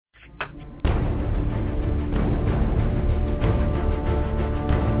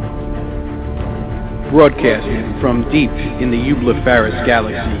broadcasting from deep in the Eublepharis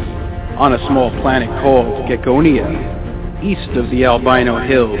galaxy, on a small planet called Geckonia, east of the Albino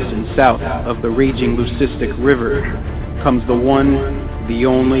Hills and south of the raging Leucistic River, comes the one, the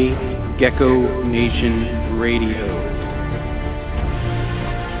only Gecko Nation Radio.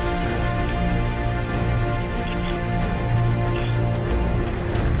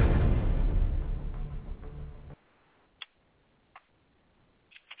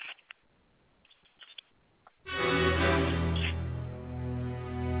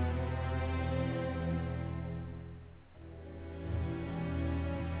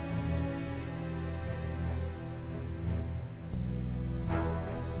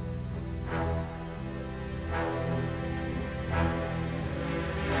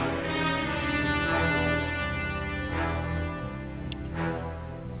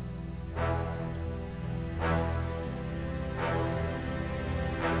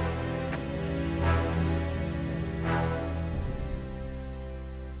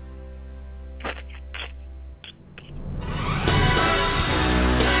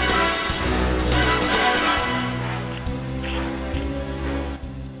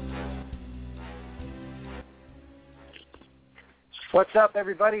 What's up,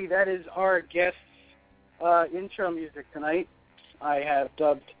 everybody? That is our guest intro music tonight. I have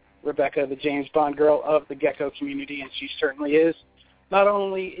dubbed Rebecca the James Bond girl of the Gecko community, and she certainly is. Not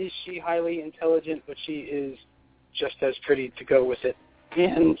only is she highly intelligent, but she is just as pretty to go with it.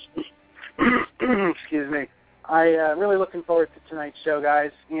 And, excuse me, I'm really looking forward to tonight's show,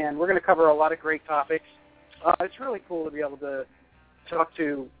 guys, and we're going to cover a lot of great topics. It's really cool to be able to talk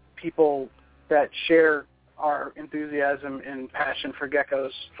to people that share our enthusiasm and passion for geckos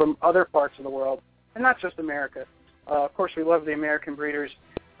from other parts of the world, and not just America. Of course, we love the American breeders,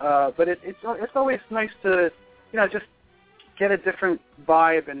 but it's always nice to, just get a different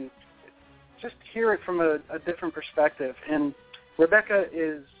vibe and just hear it from a different perspective. And Rebecca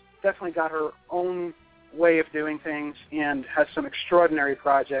is definitely got her own way of doing things and has some extraordinary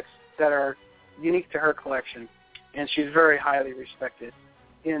projects that are unique to her collection, and she's very highly respected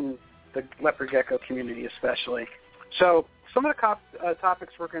in the leopard gecko community especially. So some of the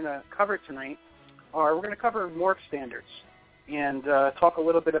topics we're going to cover tonight are, we're going to cover morph standards and talk a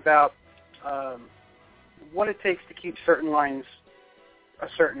little bit about what it takes to keep certain lines a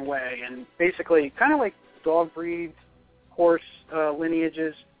certain way, and basically kind of like dog breeds, horse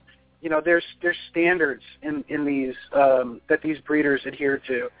lineages, there's standards in these that these breeders adhere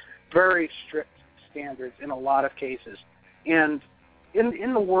to, very strict standards in a lot of cases. And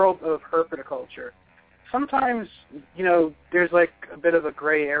in the world of herpetoculture, sometimes, there's like a bit of a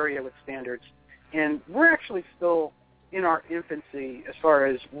gray area with standards, and we're actually still in our infancy as far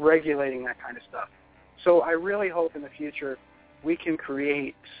as regulating that kind of stuff. So I really hope in the future we can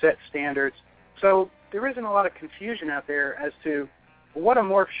create set standards so there isn't a lot of confusion out there as to what a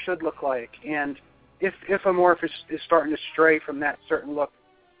morph should look like, and if a morph is starting to stray from that certain look,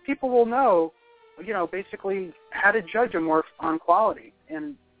 people will know basically how to judge a morph on quality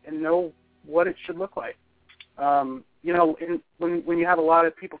and know what it should look like. When you have a lot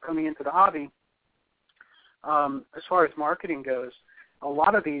of people coming into the hobby, as far as marketing goes, a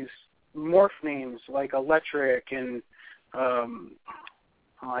lot of these morph names like electric and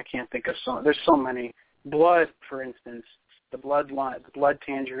I can't think of some. There's so many. Blood, for instance, the blood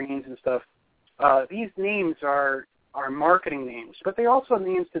tangerines and stuff. These names are marketing names, but they also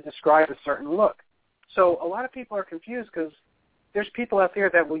names to describe a certain look. So a lot of people are confused because there's people out there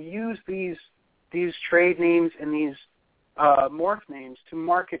that will use these trade names and these morph names to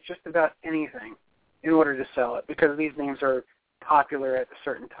market just about anything in order to sell it, because these names are popular at a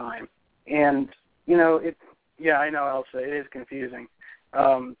certain time. And, I know, Elsa, it is confusing.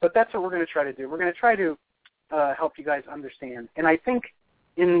 But that's what we're going to try to do. We're going to try to help you guys understand. And I think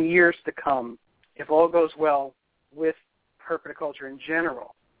in years to come, if all goes well with herpetoculture in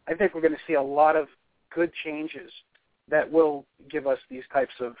general, I think we're going to see a lot of good changes that will give us these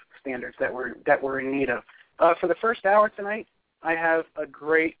types of standards that we're in need of. For the first hour tonight, I have a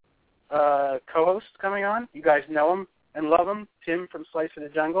great co-host coming on. You guys know him and love him, Tim from Slice of the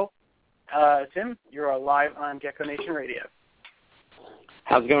Jungle. Tim, you're live on Gecko Nation Radio.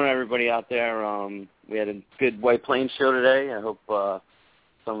 How's it going, everybody out there? We had a good White Plains show today. I hope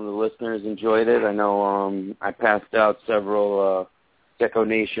some of the listeners enjoyed it. I know I passed out several Gecko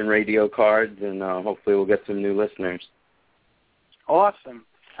Nation radio cards, and hopefully we'll get some new listeners. Awesome.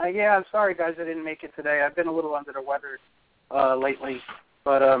 I'm sorry, guys, I didn't make it today. I've been a little under the weather lately,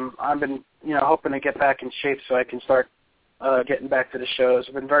 but I've been, hoping to get back in shape so I can start getting back to the shows.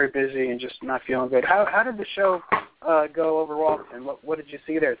 I've been very busy and just not feeling good. How did the show go overall, and what did you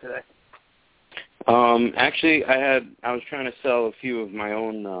see there today? Actually, I was trying to sell a few of my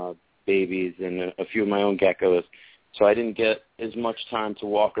own babies and a few of my own geckos, so I didn't get as much time to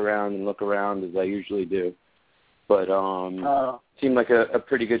walk around and look around as I usually do. But seemed like a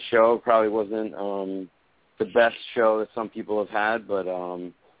pretty good show. Probably wasn't the best show that some people have had, but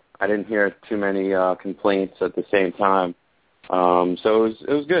I didn't hear too many complaints at the same time. So it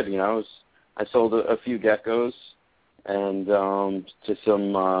was good. You know, I sold a few geckos and to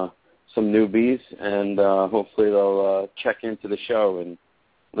some newbies, and hopefully they'll check into the show and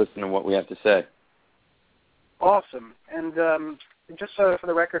listen to what we have to say. Awesome. And just for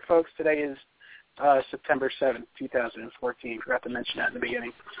the record, folks, today is September 7th, 2014. Forgot to mention that in the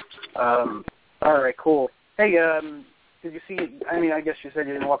beginning. All right, cool. Hey, did you see, I mean, I guess you said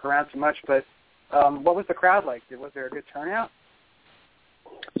you didn't walk around too much, but what was the crowd like? Was there a good turnout?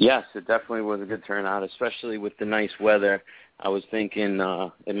 Yes, it definitely was a good turnout, especially with the nice weather. I was thinking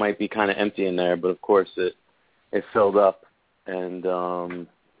it might be kind of empty in there, but of course it filled up, and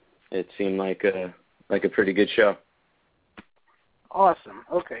it seemed like a pretty good show. Awesome.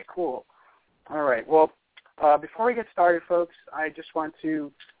 Okay, cool. All right. Well, before we get started, folks, I just want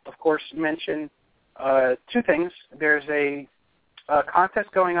to, of course, mention two things. There's a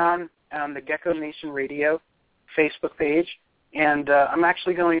contest going on the Gecko Nation Radio Facebook page, and I'm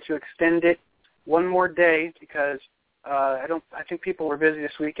actually going to extend it one more day because I think people were busy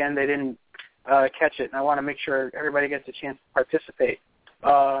this weekend. They didn't catch it, and I want to make sure everybody gets a chance to participate.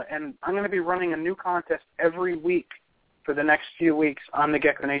 And I'm going to be running a new contest every week for the next few weeks on the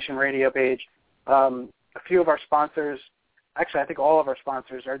Gecko Nation Radio page. A few of our sponsors, actually I think all of our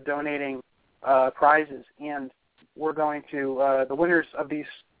sponsors, are donating prizes, and we're going to, the winners of these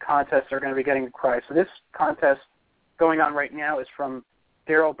contests are going to be getting the prize. So this contest going on right now is from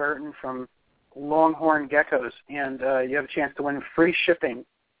Daryl Burton from Longhorn Geckos, and you have a chance to win free shipping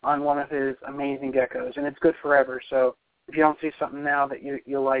on one of his amazing geckos, and it's good forever. So if you don't see something now that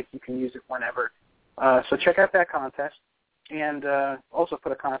you like, you can use it whenever. So check out that contest, and also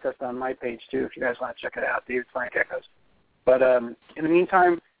put a contest on my page too if you guys want to check it out, David's Fine Geckos. But in the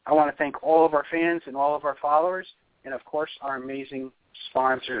meantime, I want to thank all of our fans and all of our followers, and of course our amazing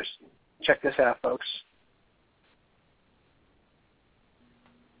sponsors. Check this out, folks.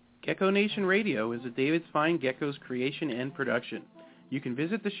 Gecko Nation Radio is a David's Fine Geckos creation and production. You can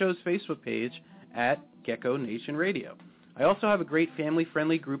visit the show's Facebook page at Gecko Nation Radio. I also have a great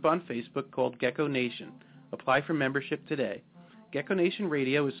family-friendly group on Facebook called Gecko Nation. Apply for membership today. Gecko Nation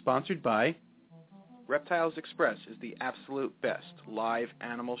Radio is sponsored by Reptiles Express is the absolute best live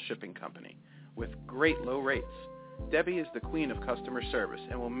animal shipping company with great low rates. Debbie is the queen of customer service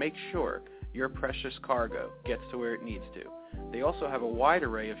and will make sure your precious cargo gets to where it needs to. They also have a wide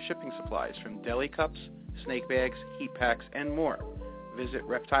array of shipping supplies from deli cups, snake bags, heat packs, and more. Visit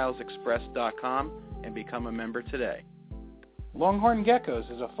reptilesexpress.com and become a member today. Longhorn Geckos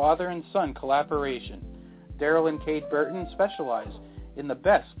is a father and son collaboration. Daryl and Kate Burton specialize in the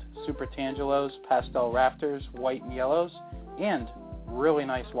best Super Tangelos, Pastel Raptors, white and yellows, and really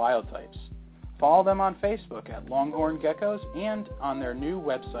nice wild types. Follow them on Facebook at Longhorn Geckos and on their new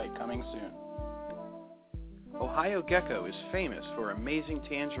website coming soon. Ohio Gecko is famous for amazing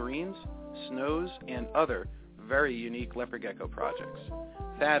tangerines, snows, and other very unique leopard gecko projects.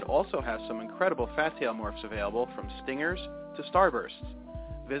 Thad also has some incredible fat tail morphs available from stingers to starbursts.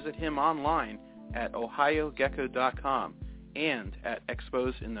 Visit him online at ohiogecko.com and at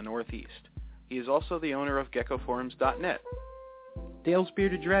expos in the Northeast. He is also the owner of geckoforums.net. Dale's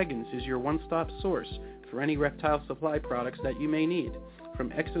Bearded Dragons is your one-stop source for any reptile supply products that you may need,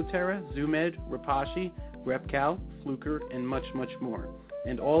 from Exoterra, Zoomed, Rapashi, Repcal, Fluker, and much, much more,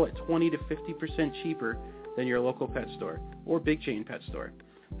 and all at 20 to 50% cheaper than your local pet store or big chain pet store.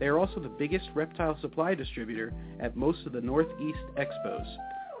 They are also the biggest reptile supply distributor at most of the Northeast expos.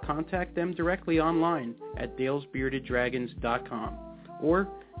 Contact them directly online at dalesbeardeddragons.com or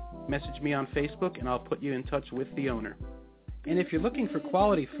message me on Facebook and I'll put you in touch with the owner. And if you're looking for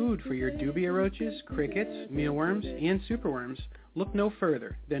quality food for your dubia roaches, crickets, mealworms, and superworms, look no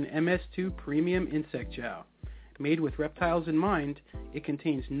further than MS2 Premium Insect Chow. Made with reptiles in mind, it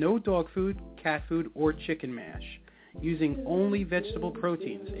contains no dog food, cat food, or chicken mash. Using only vegetable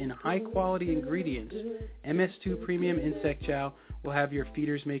proteins and high-quality ingredients, MS2 Premium Insect Chow will have your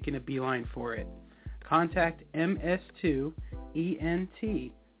feeders making a beeline for it. Contact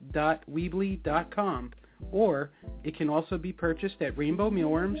ms2ent.weebly.com, or it can also be purchased at Rainbow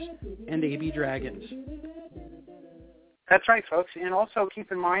Mealworms and AB Dragons. That's right, folks. And also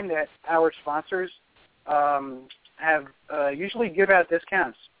keep in mind that our sponsors have usually give out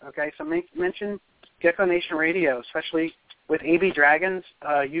discounts. Okay, so mention Gecko Nation Radio, especially with AB Dragons,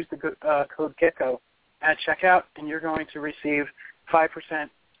 use the code Gecko at checkout, and you're going to receive 5%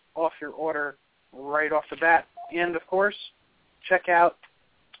 off your order right off the bat. And, of course, check out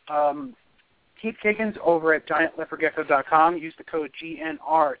Keith Kiggins over at GiantLeopardGecko.com. Use the code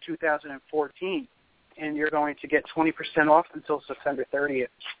GNR2014, and you're going to get 20% off until September 30th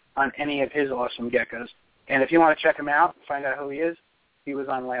on any of his awesome geckos. And if you want to check him out and find out who he is, he was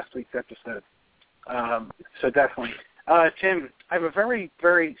on last week's episode. So definitely. Tim, I have a very,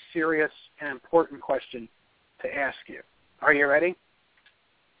 very serious and important question to ask you. Are you ready?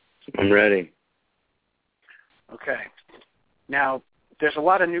 I'm ready. Okay. Now, there's a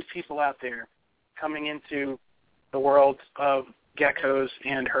lot of new people out there coming into the world of geckos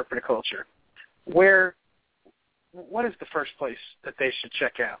and herpetoculture. What is the first place that they should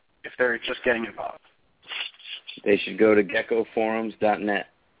check out if they're just getting involved? They should go to geckoforums.net.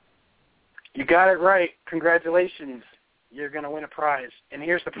 You got it right. Congratulations. You're going to win a prize. And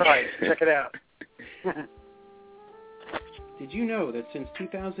here's the prize. Check it out. Did you know that since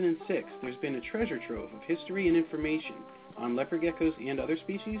 2006, there's been a treasure trove of history and information on leopard geckos and other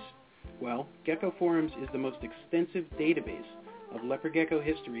species? Well, Gecko Forums is the most extensive database of leopard gecko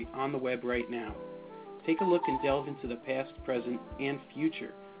history on the web right now. Take a look and delve into the past, present, and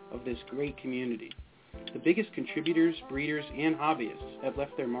future of this great community. The biggest contributors, breeders, and hobbyists have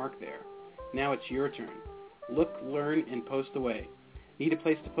left their mark there. Now it's your turn. Look, learn, and post away. Need a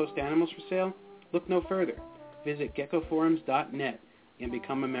place to post animals for sale? Look no further. Visit geckoforums.net and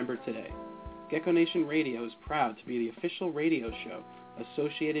become a member today. Gecko Nation Radio is proud to be the official radio show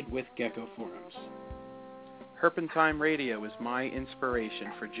associated with Gecko Forums. Herpentine Radio is my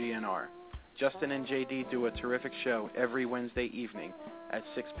inspiration for GNR. Justin and JD do a terrific show every Wednesday evening at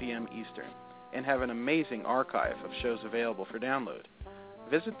 6 p.m. Eastern and have an amazing archive of shows available for download.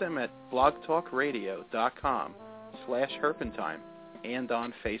 Visit them at blogtalkradio.com/herpentine and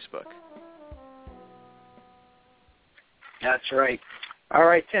on Facebook. That's right. All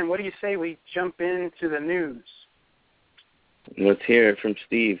right, Tim, what do you say we jump into the news? Let's hear it from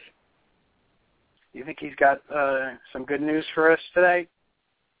Steve. You think he's got some good news for us today?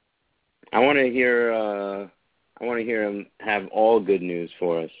 I want to hear him have all good news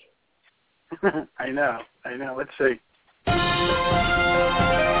for us. I know. Let's see.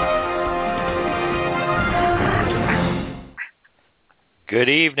 Good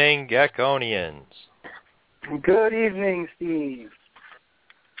evening, Geckonians. Good evening, Steve.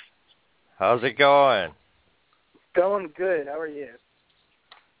 How's it going? Going good. How are you?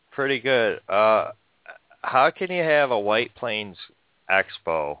 Pretty good. How can you have a White Plains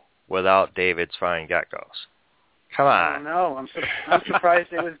Expo without David's Fine Geckos? Come on. I don't know. I'm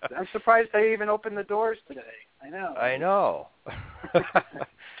surprised I'm surprised they even opened the doors today. I know.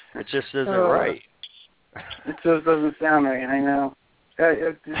 It just isn't right. It just doesn't sound right. I know.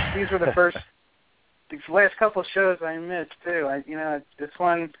 These were these last couple of shows I missed too. This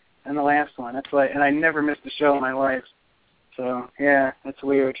one and the last one. That's why, and I never missed a show in my life. So yeah, that's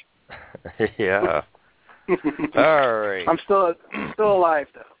weird. Yeah. All right. I'm still alive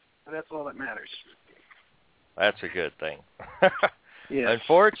though. So that's all that matters. That's a good thing. Yeah.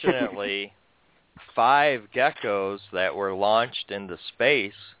 Unfortunately, 5 geckos that were launched into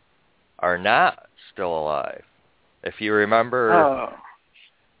space are not still alive. If you remember,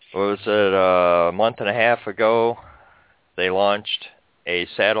 what was it, a month and a half ago, they launched a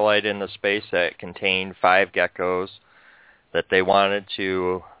satellite into space that contained 5 geckos that they wanted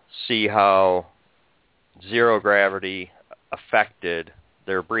to see how zero gravity affected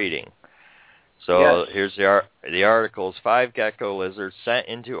their breeding. So yes. Here's the articles. 5 gecko lizards sent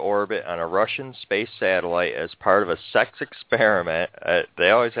into orbit on a Russian space satellite as part of a sex experiment. They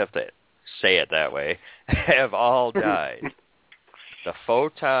always have to say it that way. Have all died. The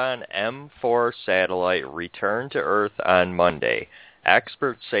Photon M4 satellite returned to Earth on Monday.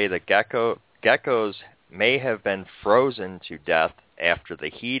 Experts say the geckos may have been frozen to death after the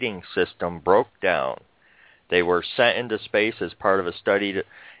heating system broke down. They were sent into space as part of a study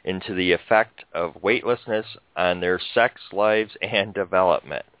into the effect of weightlessness on their sex lives and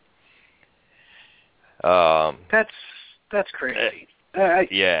development. That's crazy.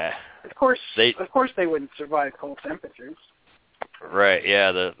 Yeah. Of course they wouldn't survive cold temperatures. Right.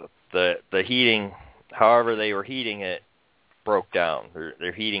 Yeah. The heating, however they were heating it, broke down.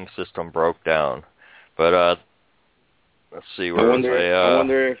 Their heating system broke down. But let's see.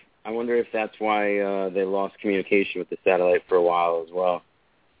 I wonder if that's why they lost communication with the satellite for a while as well.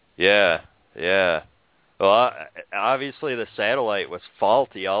 Yeah. Well, obviously the satellite was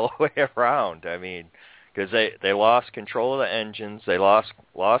faulty all the way around. I mean, because they lost control of the engines, they lost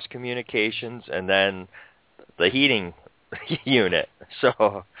communications, and then the heating unit.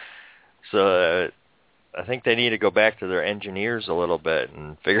 So I think they need to go back to their engineers a little bit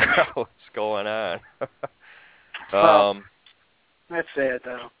and figure out what's going on. That's sad,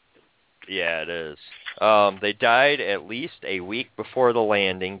 though. Yeah, it is. They died at least a week before the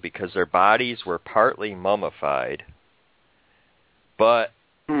landing because their bodies were partly mummified. But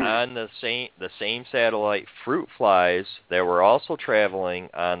on the same satellite, fruit flies that were also traveling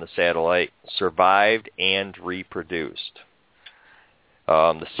on the satellite survived and reproduced.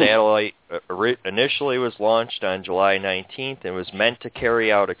 The satellite initially was launched on July 19th and was meant to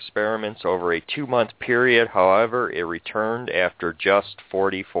carry out experiments over a 2-month period. However, it returned after just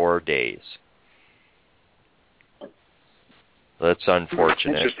 44 days. That's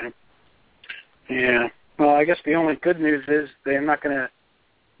unfortunate. Interesting. Yeah. Well, I guess the only good news is they're not going to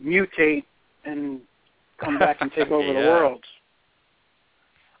mutate and come back and take over the world.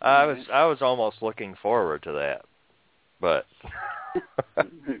 I was almost looking forward to that, but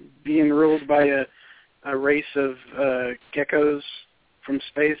being ruled by a race of geckos from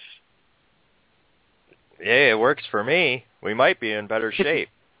space. Yeah, it works for me. We might be in better shape.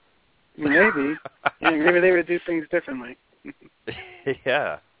 Maybe. Yeah, maybe they would do things differently.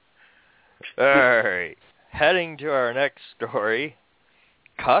 Yeah. All right. Heading to our next story.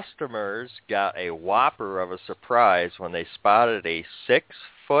 Customers got a whopper of a surprise when they spotted a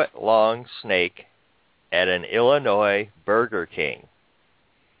 6-foot-long snake at an Illinois Burger King.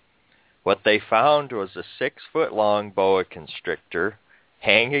 What they found was a 6-foot-long boa constrictor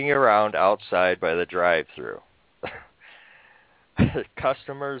hanging around outside by the drive-thru.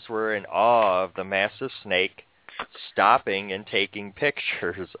 Customers were in awe of the massive snake, stopping and taking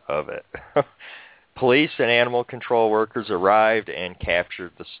pictures of it. Police and animal control workers arrived and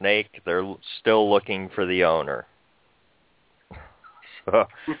captured the snake. They're still looking for the owner. So,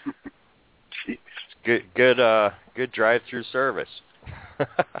 good drive-through service.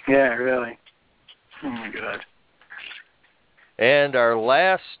 Yeah, really. Oh my God. And our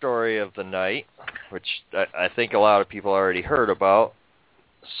last story of the night, which I think a lot of people already heard about,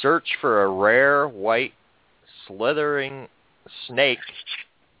 search for a rare white slithering snake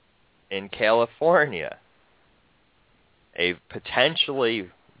in California. A potentially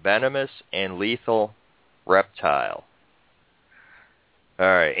venomous and lethal reptile. All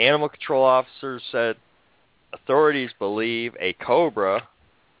right, animal control officers said authorities believe a cobra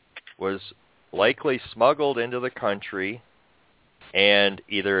was likely smuggled into the country and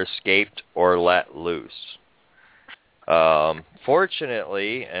either escaped or let loose.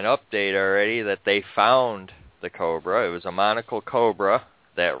 Fortunately, an update already that they found the cobra. It was a monocle cobra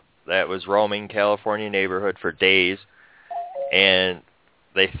that was roaming California neighborhood for days, and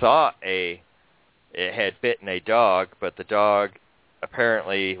they thought it had bitten a dog, but the dog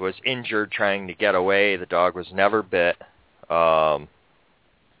apparently was injured trying to get away. The dog was never bit. Let's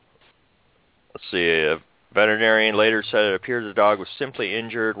see, a veterinarian later said it appears the dog was simply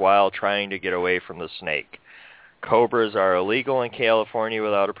injured while trying to get away from the snake. Cobras are illegal in California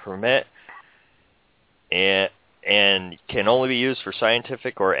without a permit and can only be used for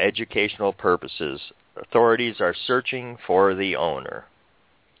scientific or educational purposes. Authorities are searching for the owner.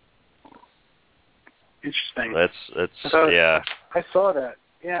 Interesting. Yeah. I saw that.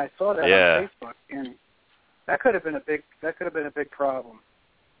 Yeah, I saw that on Facebook, and that could have been a big problem.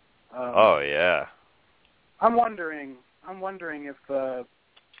 Oh yeah. I'm wondering if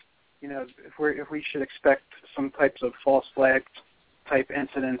if we should expect some types of false flag type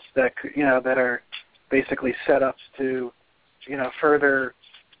incidents that that are basically setups to further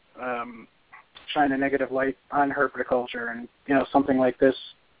shine a negative light on herpetoculture, and something like this.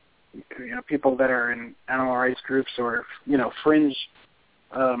 People that are in animal rights groups or fringe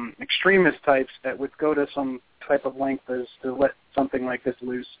extremist types that would go to some type of length as to let something like this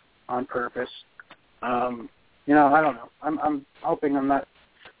loose on purpose. I don't know. I'm hoping I'm not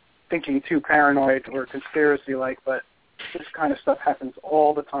thinking too paranoid or conspiracy-like, but this kind of stuff happens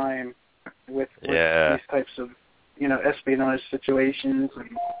all the time with these types of espionage situations, and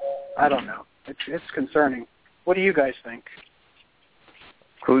I don't know. It's concerning. What do you guys think?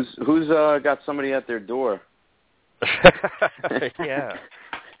 Who's got somebody at their door? Yeah.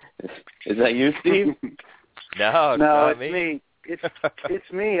 Is that you, Steve? No, it's me.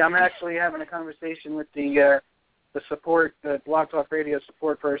 It's me. I'm actually having a conversation with the Blog Talk Radio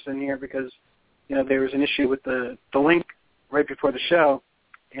support person here because there was an issue with the link right before the show,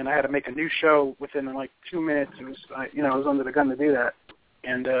 and I had to make a new show within like 2 minutes. It was I was under the gun to do that,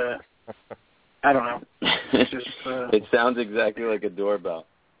 and I don't know. It's just it sounds exactly like a doorbell.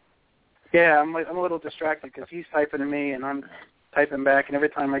 Yeah, I'm a little distracted because he's typing to me and I'm typing back, and every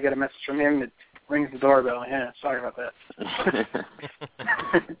time I get a message from him, Rings the doorbell. Yeah, sorry about that.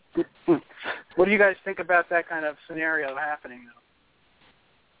 What do you guys think about that kind of scenario happening,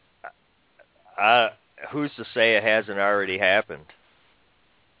 though? Who's to say it hasn't already happened?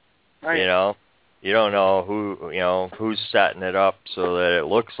 Right. You know, you don't know who's setting it up so that it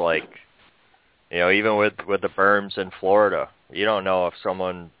looks like, even with the berms in Florida, you don't know if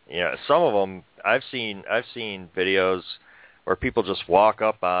someone, some of them I've seen videos where people just walk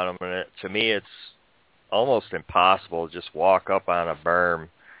up on them, and to me it's almost impossible to just walk up on a berm,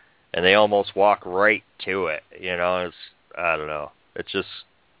 and they almost walk right to it. I don't know. It's just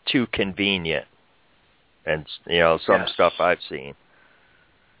too convenient, and some stuff I've seen.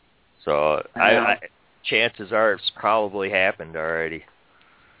 So chances are it's probably happened already.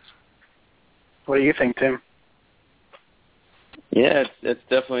 What do you think, Tim? Yeah, it's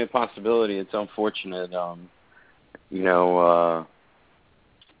definitely a possibility. It's unfortunate,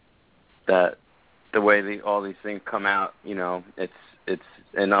 that the way all these things come out, it's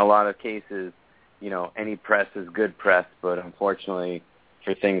in a lot of cases, any press is good press, but unfortunately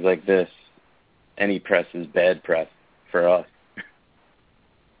for things like this, any press is bad press for us.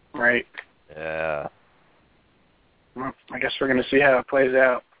 Right. Yeah. Well, I guess we're going to see how it plays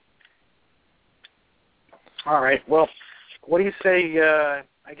out. All right. Well, what do you say I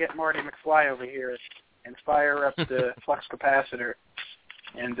get Marty McFly over here and fire up the flux capacitor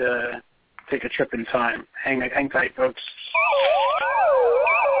and take a trip in time? Hang tight, folks.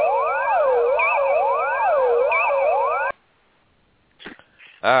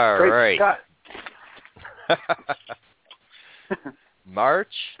 All Great right. Scott.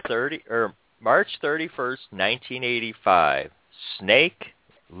 March 31st, 1985. Snake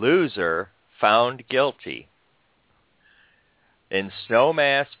loser found guilty. In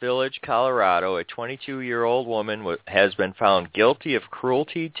Snowmass Village, Colorado, a 22-year-old woman has been found guilty of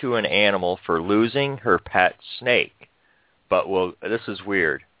cruelty to an animal for losing her pet snake. This is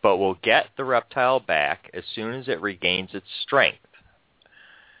weird, but will get the reptile back as soon as it regains its strength.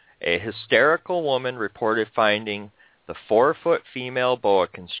 A hysterical woman reported finding the 4-foot female boa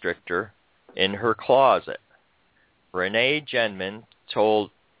constrictor in her closet. Renee Genman,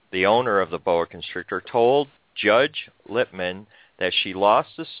 the owner of the boa constrictor, told Judge Lippman that she lost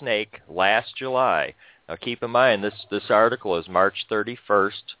the snake last July. Now keep in mind, this article is March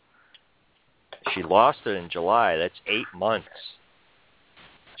 31st. She lost it in July. That's 8 months.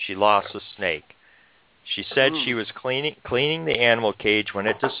 She lost the snake. She said she was cleaning the animal cage when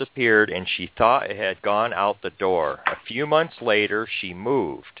it disappeared, and she thought it had gone out the door. A few months later, she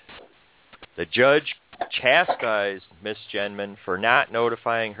moved. The judge chastised Miss Genman for not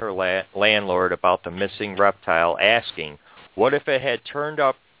notifying her landlord about the missing reptile, asking, what if it had turned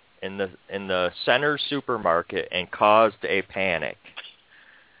up in the center supermarket and caused a panic?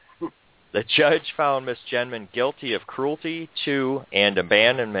 The judge found Miss Genman guilty of cruelty to and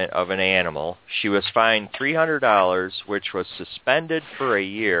abandonment of an animal. She was fined $300, which was suspended for a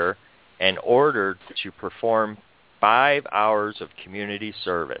year, and ordered to perform 5 hours of community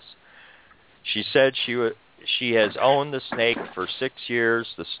service. She said she has owned the snake for 6 years.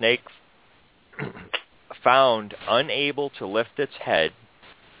 The snake, found unable to lift its head,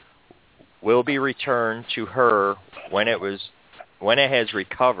 will be returned to her when it has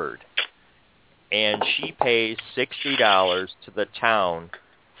recovered, and she pays $60 to the town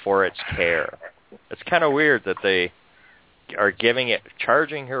for its care. It's kind of weird that they are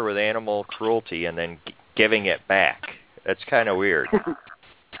charging her with animal cruelty and then giving it back. That's kind of weird.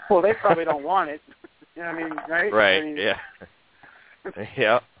 Well, they probably don't want it. Right? Right, yeah.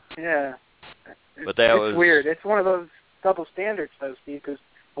 Yeah. Yeah. But it's weird. It's one of those double standards, though, Steve, because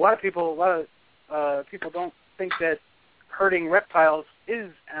a lot of people don't think that hurting reptiles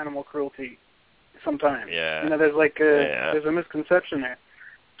is animal cruelty sometimes. Yeah. There's there's a misconception there.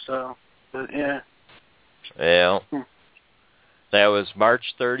 So, yeah. Yeah. That was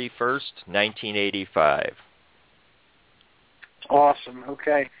March 31st, 1985. Awesome.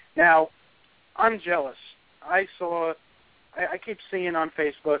 Okay. Now, I'm jealous. I keep seeing on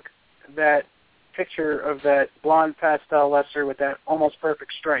Facebook that picture of that blonde pastel lesser with that almost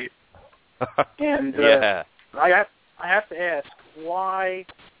perfect stripe. And yeah. I have to ask, why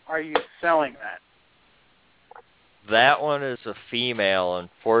are you selling that? That one is a female,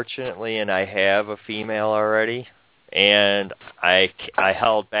 unfortunately, and I have a female already. And I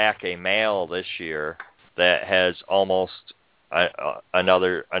held back a male this year that has almost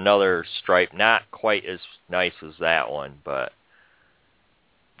another stripe, not quite as nice as that one, but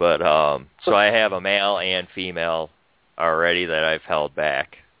so I have a male and female already that I've held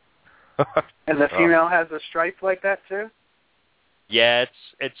back. And the female has a stripe like that too? Yeah,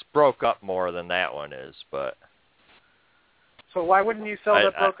 it's broke up more than that one is, but. So why wouldn't you sell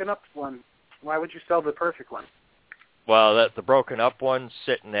the broken up one? Why would you sell the perfect one? Well, the broken up one's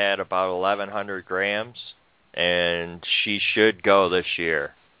sitting at about 1,100 grams, and she should go this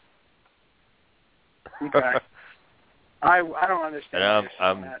year. Okay. I don't understand.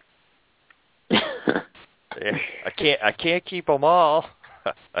 That. I can't keep them all.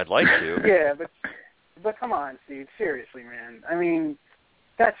 I'd like to. Yeah, but come on, Steve. Seriously, man. I mean,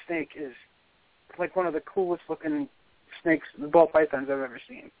 that snake is like one of the coolest looking snakes, the ball pythons I've ever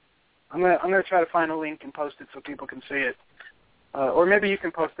seen. I'm gonna try to find a link and post it so people can see it, or maybe you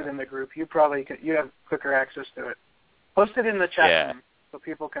can post it in the group. You have quicker access to it. Post it in the chat room so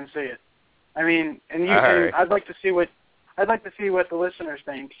people can see it. I mean, and right. I'd like to see what the listeners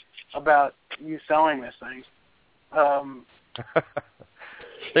think about you selling this thing.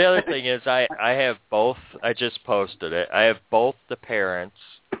 The other thing is I have both. I just posted it. I have both the parents.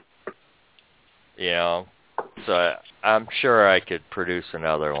 So I'm sure I could produce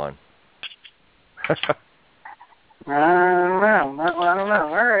another one. I don't know.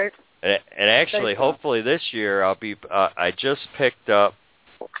 All right. And actually, hopefully this year I'll be. I just picked up,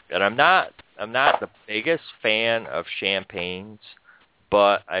 and I'm not the biggest fan of champagnes,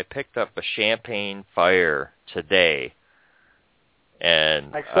 but I picked up a champagne fire today,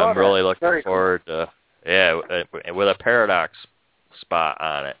 and I'm really looking forward to with a paradox spot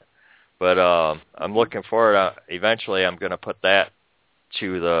on it. But I'm looking forward. Eventually, I'm going to put that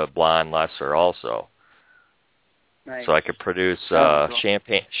to the blonde lesser also. Nice. So I could produce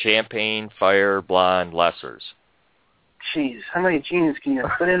champagne fire blonde lessers. Jeez, how many genes can you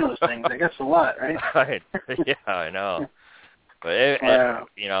put in those things? I guess a lot, right? Yeah, I know. But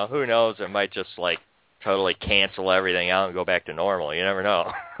who knows? It might just totally cancel everything out and go back to normal. You never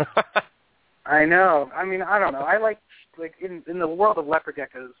know. I know. I mean, I don't know. I like in the world of leopard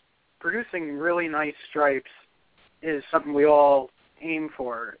geckos, producing really nice stripes is something we all aim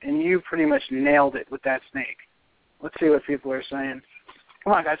for, and you pretty much nailed it with that snake. Let's see what people are saying.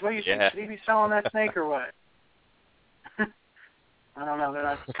 Come on, guys. What do you think? Should he be selling that snake or what? I don't know. They're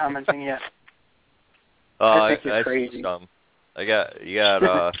not commenting yet. I think you're crazy. You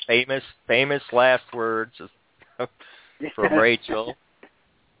got famous last words from Rachel.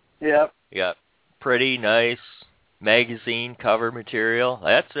 Yep. You got pretty nice magazine cover material.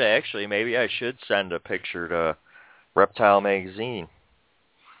 That's actually, maybe I should send a picture to Reptile Magazine.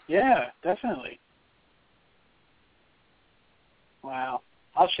 Yeah, definitely. Wow.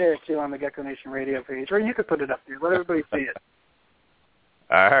 I'll share it too on the Gecko Nation radio page, or you could put it up there. Let everybody see it.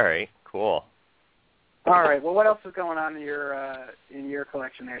 All right, cool. All right. Well, what else is going on in your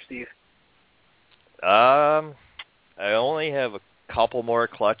collection there, Steve? I only have a couple more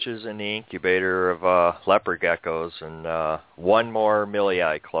clutches in the incubator of leopard geckos, and one more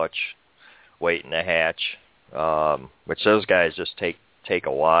millii clutch waiting to hatch, which those guys just take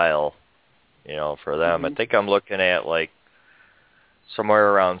a while, for them. Mm-hmm. I think I'm looking at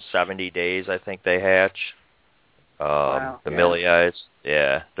somewhere around 70 days. I think they hatch. Millii,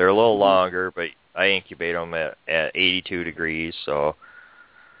 yeah, they're a little longer, but I incubate them at 82 degrees. So,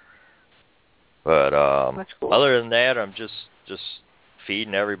 but that's cool. Other than that, I'm just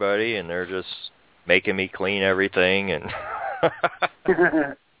feeding everybody, and they're just making me clean everything. And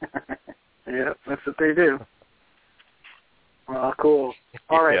yeah, that's what they do. Well, cool.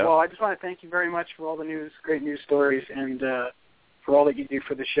 All right. Yeah. Well, I just want to thank you very much for all the great news stories, and for all that you do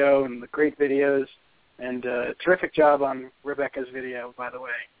for the show and the great videos. And terrific job on Rebecca's video, by the way.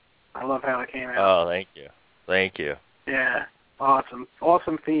 I love how it came out. Oh, thank you. Yeah, awesome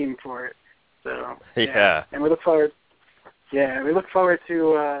theme for it. So yeah. And we look forward. Yeah, we look forward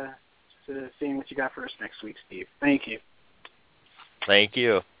to seeing what you got for us next week, Steve. Thank you. Thank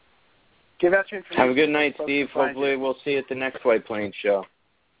you. Give out your information. Have a good night, Steve. Hopefully we'll see you at the next White Plains show.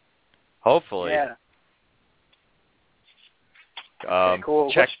 Hopefully. Yeah. Okay,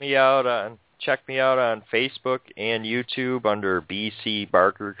 cool. Check me out on Facebook and YouTube under BC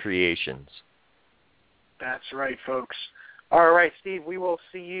Barker Creations. That's right, folks. All right, Steve, we will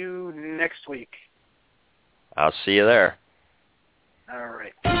see you next week. I'll see you there. All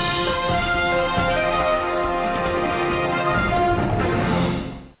right.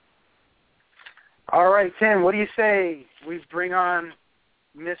 All right, Tim, what do you say we bring on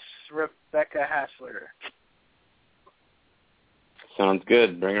Miss Rebecca Hassler? Sounds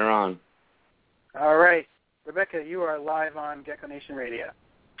good. Bring her on. All right. Rebecca, you are live on Gecko Nation Radio.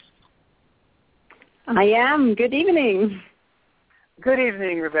 I am. Good evening. Good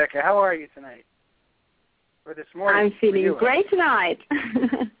evening, Rebecca. How are you tonight? Or this morning? I'm feeling great tonight.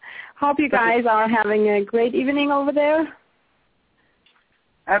 Hope you guys are having a great evening over there.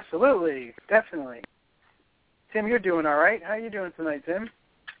 Absolutely, definitely. Tim, you're doing all right. How are you doing tonight, Tim?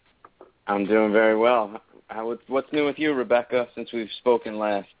 I'm doing very well. What's new with you, Rebecca, since we've spoken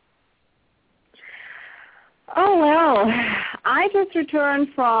last? Oh, well, I just returned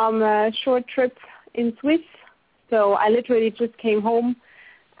from a short trip in Swiss, so I literally just came home,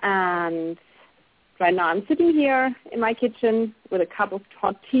 and right now I'm sitting here in my kitchen with a cup of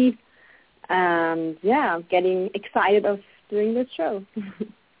hot tea, and, getting excited of doing this show.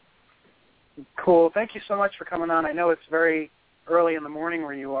 Cool. Thank you so much for coming on. I know it's very early in the morning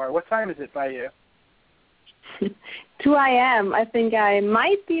where you are. What time is it by you? 2 a.m. I think I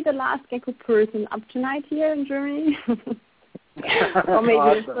might be the last Gecko person up tonight here in Germany. Or maybe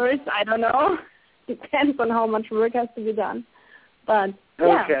awesome. the first, I don't know. Depends on how much work has to be done. But,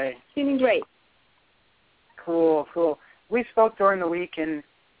 feeling great. Cool. We spoke during the week, and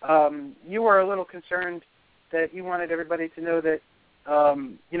you were a little concerned that you wanted everybody to know that,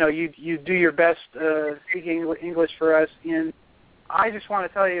 you do your best speaking English for us. And I just want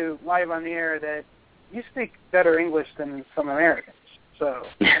to tell you live on the air that you speak better English than some Americans. So,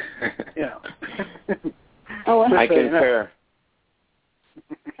 Oh, I concur.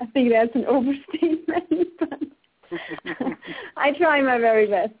 I think that's an overstatement, but I try my very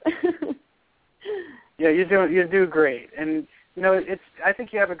best. Yeah, you do great, and I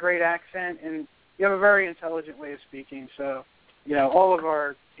think you have a great accent, and you have a very intelligent way of speaking. So, all of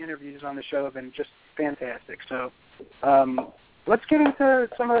our interviews on the show have been just fantastic. So, let's get into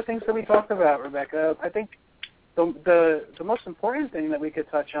some of the things that we talked about, Rebecca. I think the most important thing that we could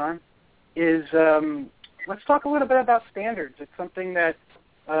touch on is let's talk a little bit about standards. It's something that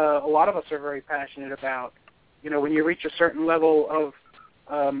a lot of us are very passionate about. When you reach a certain level of,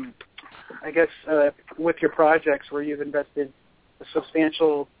 with your projects where you've invested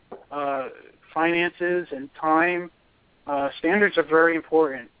substantial finances and time, standards are very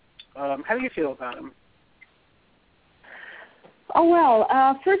important. How do you feel about them? Oh, well,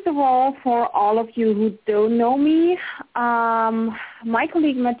 first of all, for all of you who don't know me, my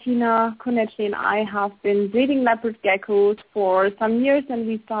colleague Martina Konechny and I have been breeding leopard geckos for some years, and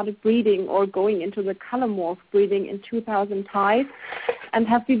we started breeding or going into the color morph breeding in 2005 and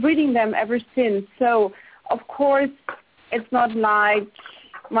have been breeding them ever since. So, of course, it's not like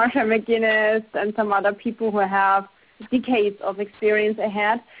Marsha McGuinness and some other people who have decades of experience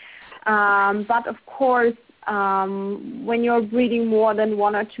ahead. But, of course, when you're breeding more than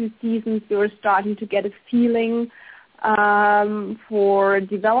 1 or 2 seasons, you're starting to get a feeling for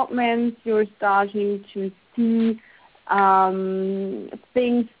development. You're starting to see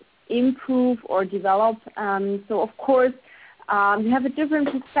things improve or develop. So, of course, you have a different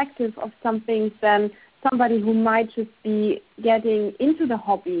perspective of some things than somebody who might just be getting into the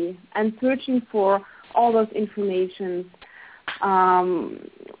hobby and searching for all those information.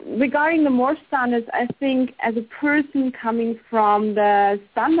 Regarding the morph standards, I think as a person coming from the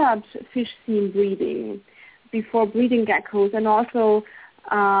standard fish scene breeding, before breeding geckos, and also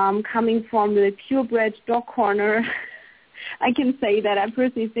coming from the purebred dog corner, I can say that I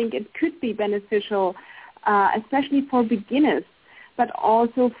personally think it could be beneficial, especially for beginners, but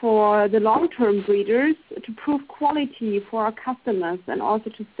also for the long-term breeders, to prove quality for our customers and also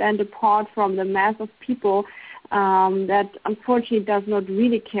to stand apart from the mass of people that unfortunately does not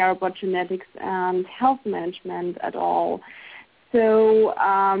really care about genetics and health management at all. So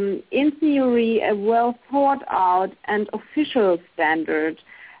in theory, a well thought out and official standard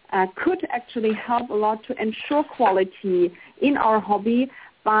could actually help a lot to ensure quality in our hobby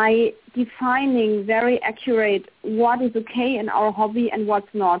by defining very accurate what is okay in our hobby and what's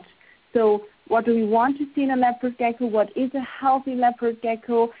not. So what do we want to see in a leopard gecko? What is a healthy leopard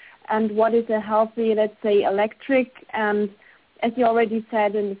gecko? And what is a healthy, let's say, electric? And as you already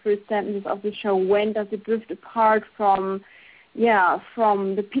said in the first sentence of the show, when does it drift apart from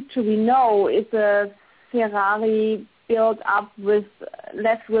the picture we know? Is a Ferrari built up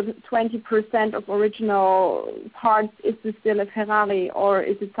left with 20% of original parts? Is this still a Ferrari or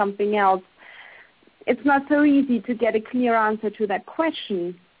is it something else? It's not so easy to get a clear answer to that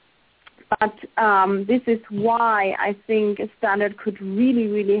question. But this is why I think a standard could really,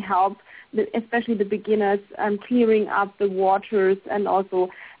 really help, especially the beginners, clearing up the waters and also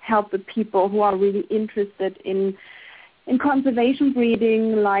help the people who are really interested in conservation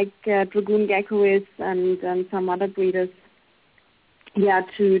breeding, like Dragoon Gecko is and some other breeders.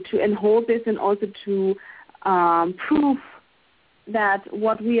 To enhance this and also to prove that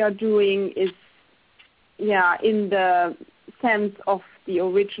what we are doing is, in the sense of the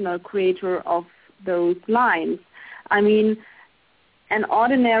original creator of those lines. I mean, an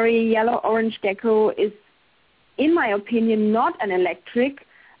ordinary yellow-orange gecko is, in my opinion, not an electric,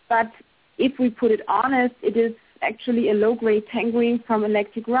 But if we put it honest, it is actually a low-grade tangerine from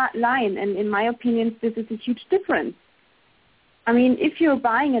electric line, and in my opinion, this is a huge difference. I mean, if you're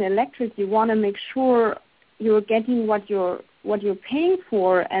buying an electric, you want to make sure you're getting what you're paying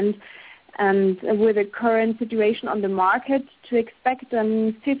for, and with the current situation on the market, to expect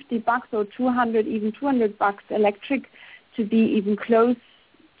 $50 or $200, even $200 electric to be even close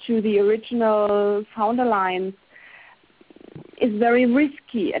to the original founder lines is very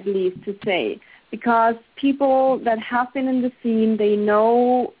risky, at least to say, because people that have been in the scene, they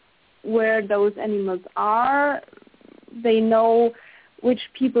know where those animals are, they know which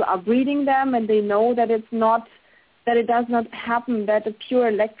people are breeding them, and they know that it does not happen that a pure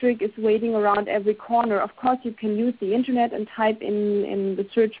electric is waiting around every corner. Of course, you can use the internet and type in the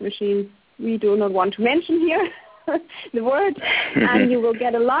search machines we do not want to mention here the word, and you will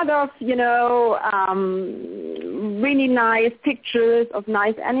get a lot of, really nice pictures of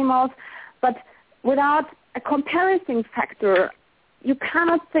nice animals. But without a comparison factor, you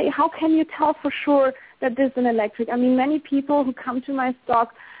cannot say, how can you tell for sure that this is an electric? I mean, many people who come to my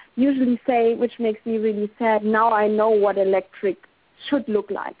stock usually say, which makes me really sad, now I know what electric should look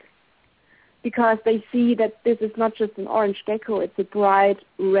like. Because they see that this is not just an orange gecko, it's a bright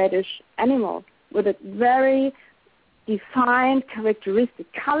reddish animal with a very defined characteristic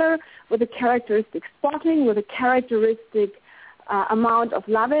color, with a characteristic spotting, with a characteristic amount of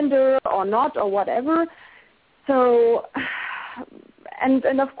lavender or not or whatever. So, and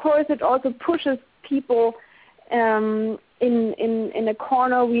of course it also pushes people in a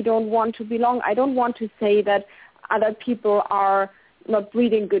corner we don't want to belong. I don't want to say that other people are not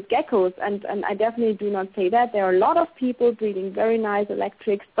breeding good geckos, and I definitely do not say that. There are a lot of people breeding very nice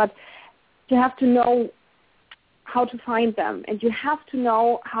electrics, but you have to know how to find them, and you have to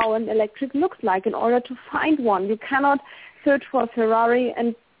know how an electric looks like in order to find one. You cannot search for a Ferrari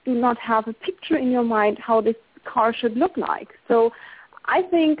and do not have a picture in your mind how this car should look like. So I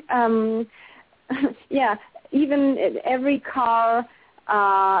think, even every car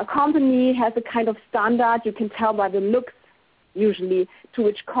company has a kind of standard. You can tell by the looks usually to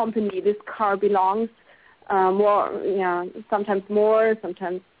which company this car belongs. Sometimes more,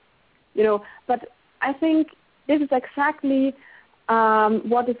 sometimes, but I think this is exactly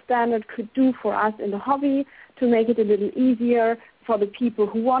what the standard could do for us in the hobby, to make it a little easier for the people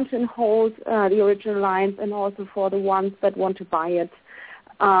who want to hold the original lines, and also for the ones that want to buy it.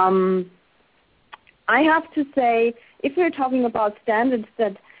 I have to say, if we're talking about standards,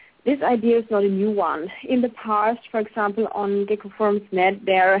 that this idea is not a new one. In the past, for example, on GeckoForums.net,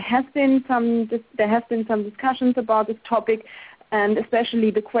 there has been some discussions about this topic, and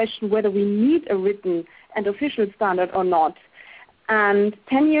especially the question whether we need a written and official standard or not. And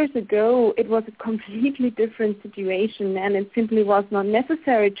 10 years ago, it was a completely different situation, and it simply was not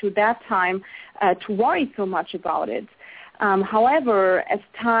necessary to that time to worry so much about it. However, as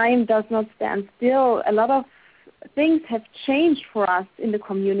time does not stand still, a lot of things have changed for us in the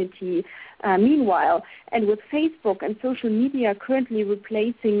community meanwhile. And with Facebook and social media currently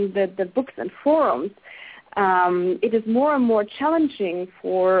replacing the books and forums, it is more and more challenging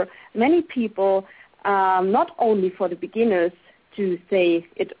for many people, not only for the beginners, to say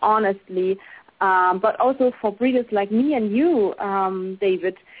it honestly, but also for breeders like me and you,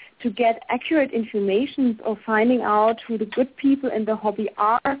 David, to get accurate information or finding out who the good people in the hobby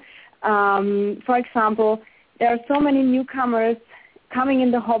are. For example, there are so many newcomers coming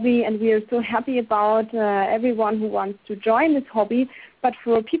in the hobby, and we are so happy about everyone who wants to join this hobby. But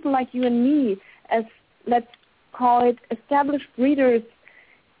for people like you and me, as let's call it established breeders,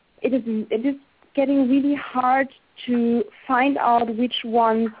 it is getting really hard to find out which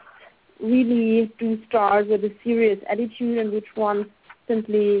ones really do start with a serious attitude and which ones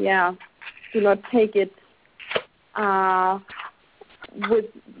simply, do not take it with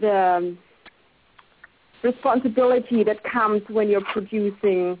the responsibility that comes when you're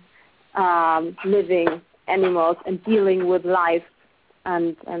producing living animals and dealing with life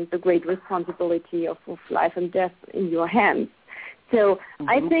and the great responsibility of life and death in your hands. So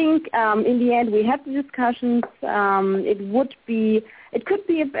I think in the end we had the discussions. It could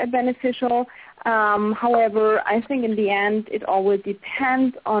be beneficial. However, I think in the end it always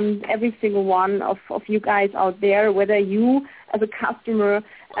depends on every single one of you guys out there, whether you as a customer,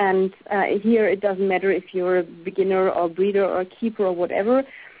 and here it doesn't matter if you're a beginner or breeder or keeper or whatever.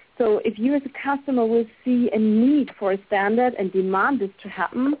 So if you as a customer will see a need for a standard and demand this to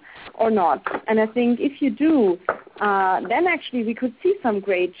happen or not. And I think if you do, then actually we could see some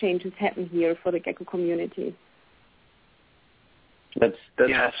great changes happen here for the gecko community. That's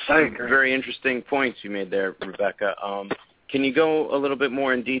very interesting points you made there, Rebecca. Can you go a little bit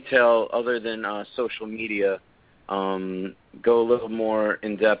more in detail, other than social media? Go a little more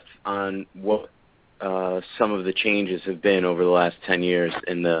in depth on what some of the changes have been over the last 10 years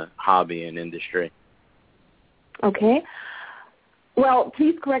in the hobby and industry. Okay. Well,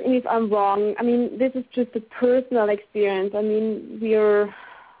 please correct me if I'm wrong. I mean, this is just a personal experience. I mean, we're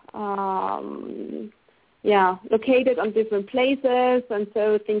located on different places, and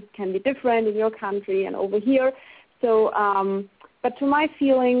so things can be different in your country and over here. So, but to my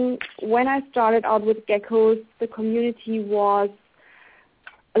feeling, when I started out with geckos, the community was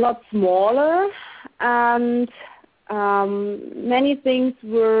a lot smaller, and many things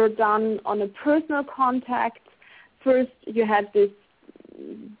were done on a personal contact. First, you had this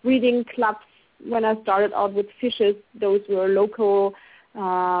breeding clubs. When I started out with fishes, those were local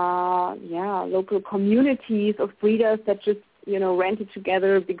communities of breeders that just, rented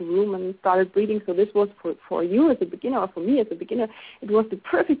together a big room and started breeding. So this was for you as a beginner, or for me as a beginner, it was the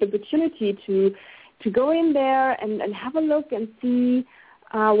perfect opportunity to go in there and have a look and see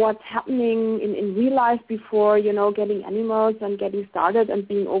what's happening in real life before, getting animals and getting started and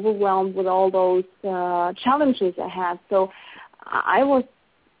being overwhelmed with all those challenges I had. So I was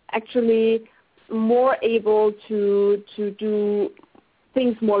actually more able to do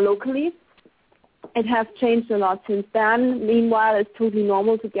things more locally. It has changed a lot since then. Meanwhile, it's totally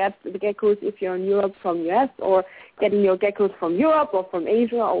normal to get the geckos if you're in Europe from US, or getting your geckos from Europe or from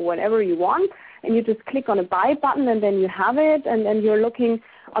Asia or whatever you want. And you just click on a buy button, and then you have it, and then you're looking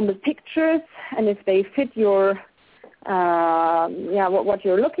on the pictures, and if they fit your, what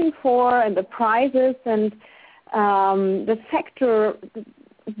you're looking for, and the prices, and the factor,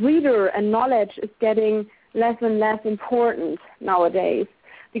 breeder and knowledge is getting less and less important nowadays,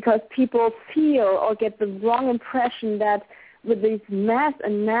 because people feel or get the wrong impression that with this mass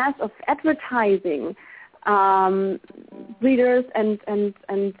and mass of advertising, breeders and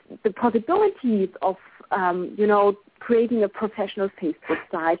the possibilities of creating a professional Facebook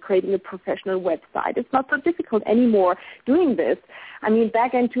site, creating a professional website. It's not so difficult anymore doing this. I mean,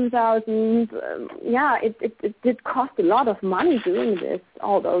 back in 2000, it did cost a lot of money doing this,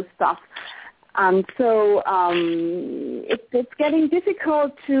 all those stuff. So it's getting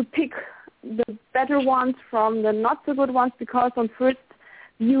difficult to pick the better ones from the not so good ones, because on first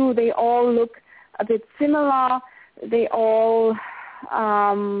view they all look a bit similar. They all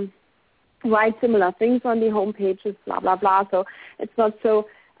write similar things on the home pages, blah, blah, blah. So it's not so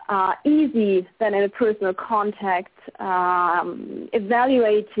easy then in a personal contact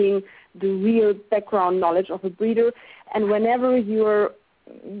evaluating the real background knowledge of a breeder. And whenever you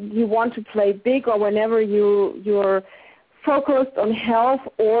want to play big, or whenever you're focused on health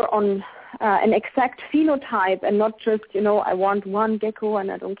or on an exact phenotype, and not just, I want one gecko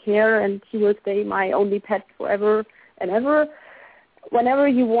and I don't care and he will stay my only pet forever and ever. Whenever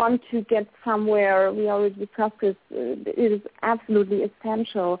you want to get somewhere, we already discussed this, it is absolutely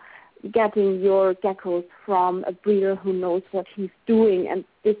essential getting your geckos from a breeder who knows what he's doing. And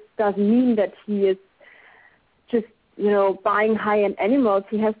this doesn't mean that he is just, buying high-end animals.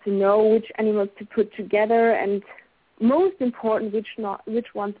 He has to know which animals to put together, and most important, which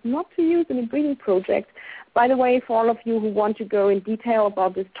ones not to use in a breeding project. By the way, for all of you who want to go in detail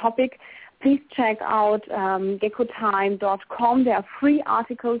about this topic, please check out geckotime.com. There are free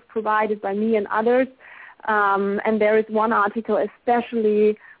articles provided by me and others, and there is one article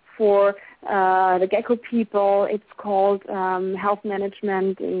especially for the gecko people. It's called Health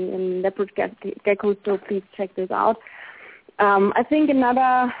Management in Leopard Geckos, so please check this out. I think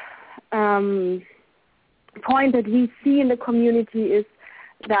another point that we see in the community is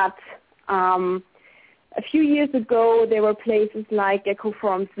that a few years ago there were places like Gecko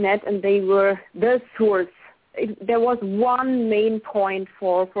Forums.net, and they were the source. There was one main point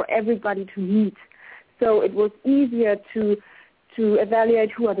for everybody to meet. So it was easier to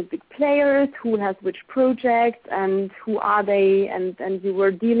evaluate who are the big players, who has which projects, and who are they, and you were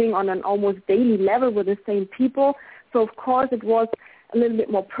dealing on an almost daily level with the same people. So of course it was a little bit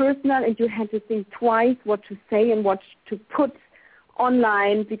more personal, and you had to think twice what to say and what to put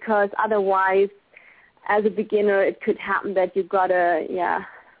online, because otherwise, as a beginner, it could happen that you got a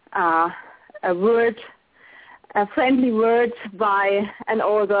friendly word by an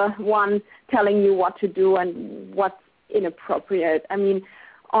older one telling you what to do and what's inappropriate. I mean,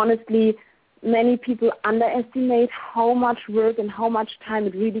 honestly, many people underestimate how much work and how much time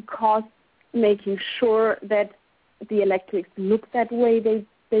it really costs making sure that the electrics look that way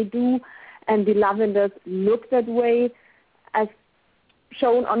they do, and the lavenders look that way as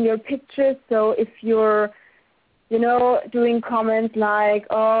shown on your pictures. So if you're doing comments like,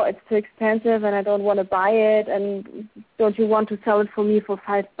 oh, it's too expensive and I don't want to buy it, and don't you want to sell it for me for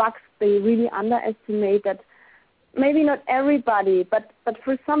 $5? They really underestimate that. Maybe not everybody, but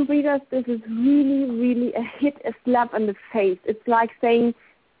for some breeders, this is really, really a hit, a slap in the face. It's like saying,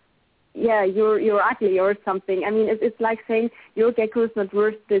 yeah, you're ugly or something. I mean, it's like saying your gecko is not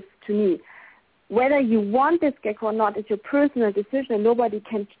worth this to me. Whether you want this gecko or not is your personal decision, and nobody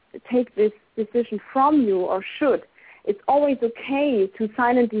can take this decision from you or should. It's always okay to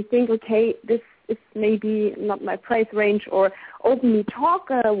silently think, okay, this is maybe not my price range, or openly talk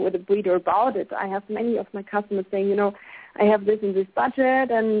with a breeder about it. I have many of my customers saying, I have this in this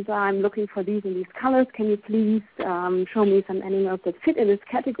budget and I'm looking for these in these colors. Can you please show me some animals that fit in this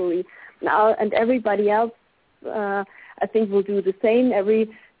category? Now, and everybody else, I think, will do the same. Every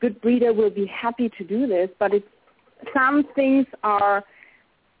good breeder will be happy to do this, but some things are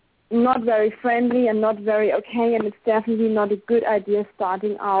not very friendly and not very okay, and it's definitely not a good idea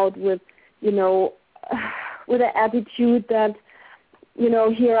starting out with with an attitude that,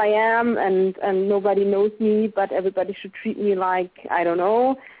 here I am and nobody knows me, but everybody should treat me like, I don't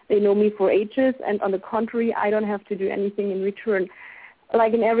know, they know me for ages, and on the contrary, I don't have to do anything in return.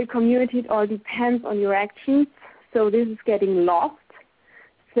 Like in every community, it all depends on your actions, so this is getting lost.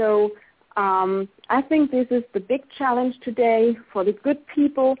 So I think this is the big challenge today for the good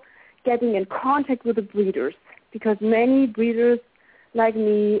people, getting in contact with the breeders, because many breeders like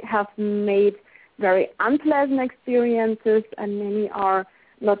me have made very unpleasant experiences, and many are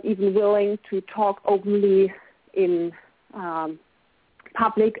not even willing to talk openly in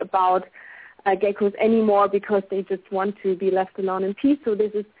public about geckos anymore because they just want to be left alone in peace. So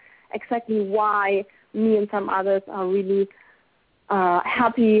this is exactly why me and some others are really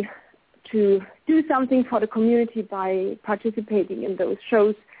happy to do something for the community by participating in those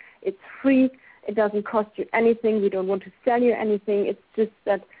shows. It's free. It doesn't cost you anything. We don't want to sell you anything. It's just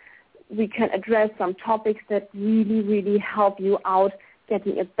that we can address some topics that really, really help you out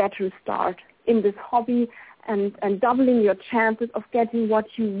getting a better start in this hobby and doubling your chances of getting what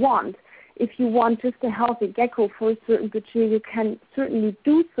you want. If you want just a healthy gecko for a certain budget, you can certainly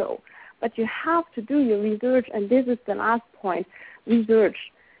do so. But you have to do your research, and this is the last point. Research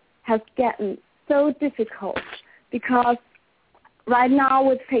has gotten so difficult because right now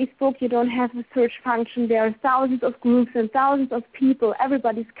with Facebook, you don't have a search function. There are thousands of groups and thousands of people.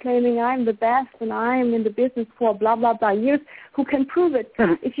 Everybody's claiming I'm the best and I'm in the business for blah, blah, blah years. Who can prove it?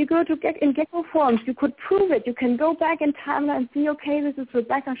 If you go to in Gecko forums, you could prove it. You can go back in time and see, okay, this is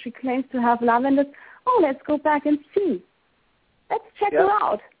Rebecca. She claims to have lavenders. Oh, let's go back and see. Let's check her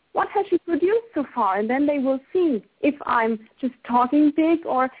out. What has she produced so far? And then they will see if I'm just talking big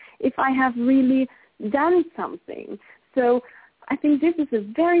or if I have really done something. So I think this is a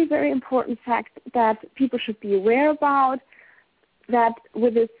very, very important fact that people should be aware about, that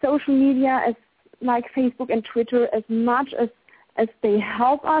with the social media, as like Facebook and Twitter, as much as they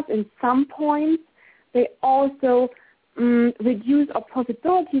help us in some points, they also reduce our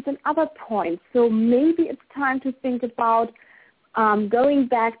possibilities in other points. So maybe it's time to think about going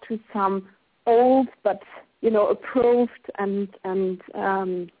back to some old but, approved and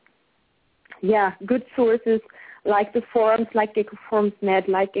good sources like the forums, like Gecko Forums.net,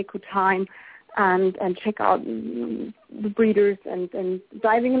 like Gecko Time, and check out the breeders and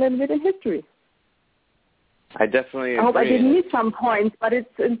diving a little bit in history. I definitely agree. I hope I didn't miss some points, but it's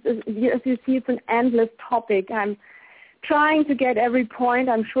as you see, it's an endless topic. I'm trying to get every point.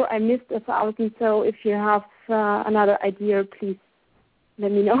 I'm sure I missed 1,000, so if you have another idea, please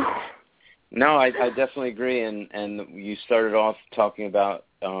let me know. No, I definitely agree, and you started off talking about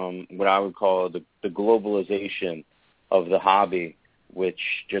what I would call the globalization of the hobby, which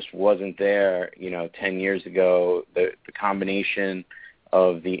just wasn't there, 10 years ago. The combination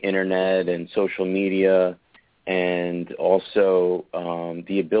of the internet and social media, and also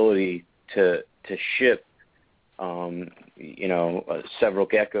the ability to ship, several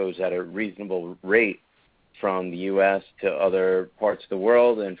geckos at a reasonable rate from the U.S. to other parts of the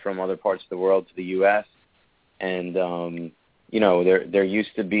world, and from other parts of the world to the U.S. And there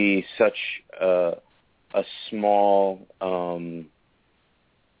used to be such a small,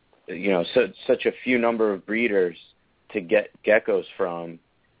 such a few number of breeders to get geckos from,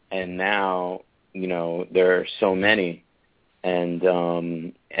 and now there are so many, and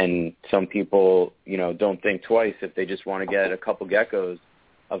some people don't think twice if they just want to get a couple geckos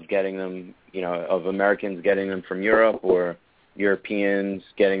of getting them, of Americans getting them from Europe or Europeans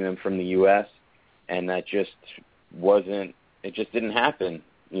getting them from the U.S. And that just didn't happen,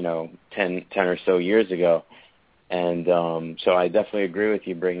 10 or so years ago. And so I definitely agree with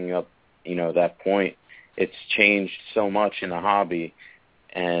you bringing up, that point. it's changed so much in the hobby,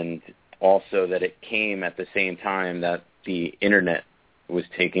 and also that it came at the same time that the internet was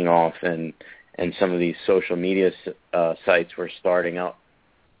taking off and some of these social media sites were starting up.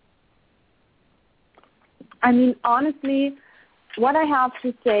 I mean, honestly, what I have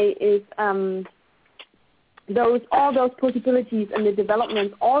to say is all those possibilities and the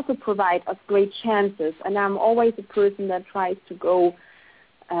developments also provide us great chances. And I'm always a person that tries to go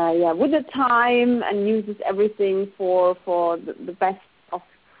with the time and uses everything for the best of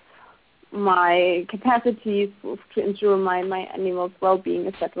my capacities to ensure my animals' well-being,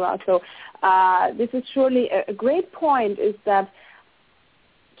 etc. So this is surely a great point, is that,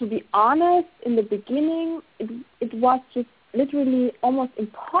 to be honest, in the beginning, it was just literally almost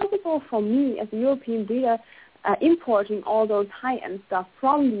impossible for me as a European breeder importing all those high-end stuff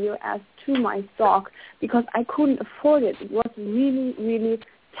from the U.S. to my stock, because I couldn't afford it. It was really, really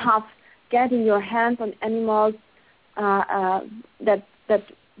tough getting your hands on animals that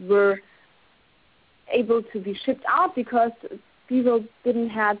were able to be shipped out, because people didn't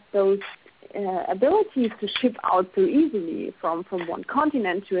have those abilities to ship out so easily from one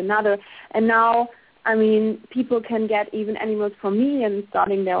continent to another. And now, I mean, people can get even animals from me and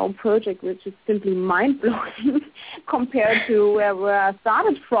starting their own project, which is simply mind-blowing compared to where I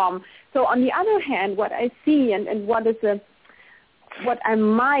started from. So on the other hand, what I see and what I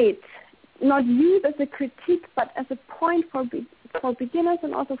might not use as a critique, but as a point for beginners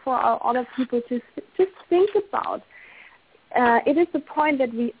and also for other people to just think about. It is the point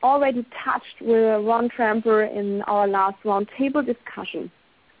that we already touched with Ron Tramper in our last roundtable discussion.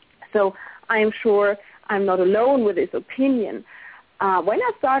 So I am sure I'm not alone with this opinion. When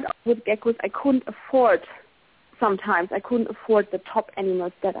I started with geckos, I couldn't afford the top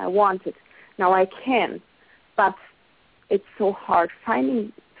animals that I wanted. Now I can, but it's so hard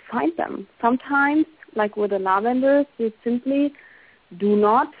find them. Sometimes, like with the lavenders, you simply do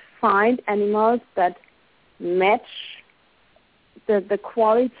not find animals that match the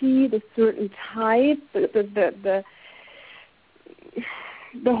quality, the certain type, the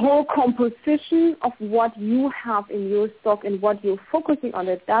whole composition of what you have in your stock and what you're focusing on.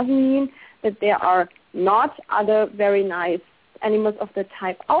 It doesn't mean that there are not other very nice animals of the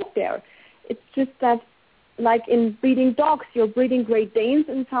type out there. It's just that, like in breeding dogs, you're breeding Great Danes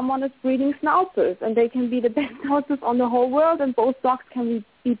and someone is breeding Schnauzers, and they can be the best Schnauzers on the whole world, and both dogs can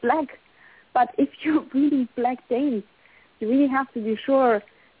be black. But if you're breeding Black Danes, you really have to be sure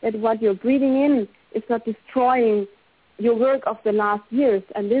that what you're breeding in is not destroying your work of the last years.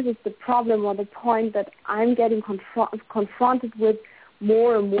 And this is the problem, or the point that I'm getting confronted with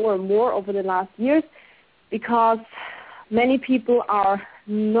more and more and more over the last years, because many people are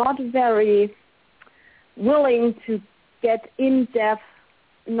not very willing to get in-depth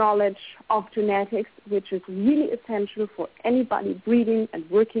knowledge of genetics, which is really essential for anybody breeding and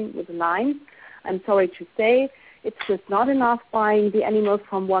working with lines. I'm sorry to say, it's just not enough buying the animals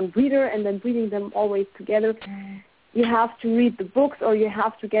from one breeder and then breeding them always together. You have to read the books, or you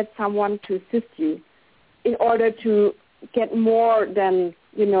have to get someone to assist you in order to get more than,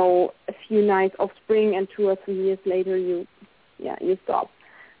 a few nice offspring, and 2 or 3 years later you stop.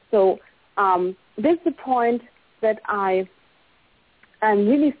 So this is the point that I'm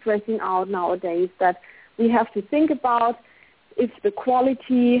really stressing out nowadays, that we have to think about if the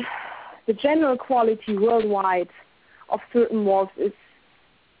quality, the general quality worldwide of certain morphs is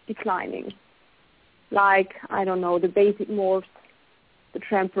declining. Like, I don't know, the basic morphs, the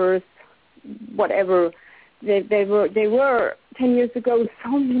trampers, whatever. They were 10 years ago so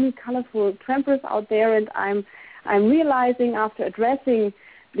many colorful trampers out there, and I'm realizing after addressing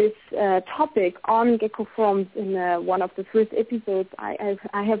this topic on gecko forms in one of the first episodes, I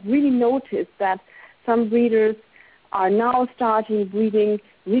have really noticed that some breeders are now starting breeding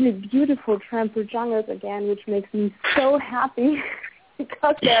really beautiful tramper jungles again, which makes me so happy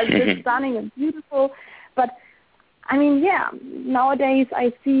because they are just stunning and beautiful. But, I mean, nowadays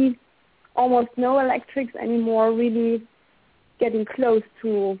I see almost no electrics anymore really getting close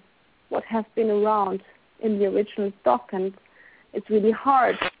to what has been around in the original stock, and it's really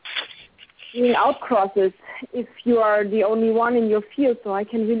hard doing outcrosses if you are the only one in your field. So I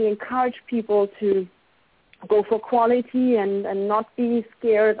can really encourage people to go for quality and not be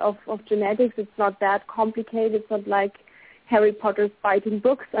scared of genetics. It's not that complicated. It's not like Harry Potter's biting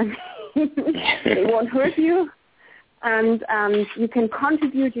books. I mean, they won't hurt you. And you can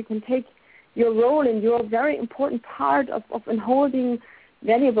contribute, you can take your role, and you're a very important part of holding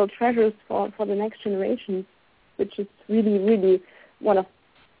valuable treasures for the next generation, which is really, really one of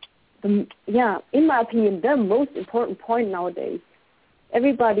the, in my opinion, the most important point nowadays.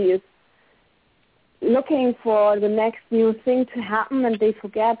 Everybody is looking for the next new thing to happen, and they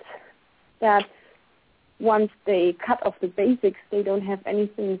forget that once they cut off the basics, they don't have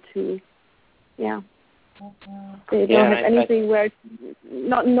anything to, they don't have anything where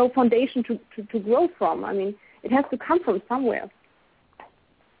no foundation to grow from. I mean, it has to come from somewhere.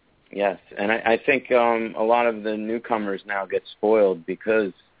 Yes, and I think a lot of the newcomers now get spoiled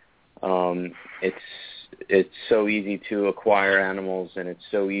because it's so easy to acquire animals, and it's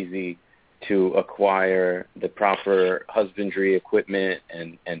so easy to acquire the proper husbandry equipment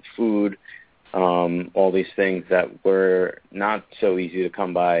and food, all these things that were not so easy to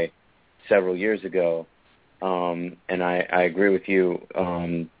come by several years ago. And I agree with you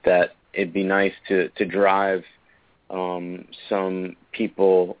that it'd be nice to drive some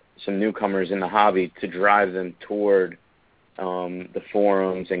people, some newcomers in the hobby, to drive them toward the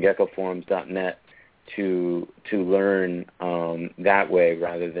forums and geckoforums.net to learn that way,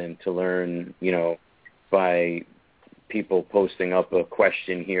 rather than to learn, by people posting up a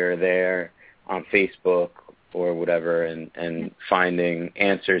question here or there on Facebook or whatever, and finding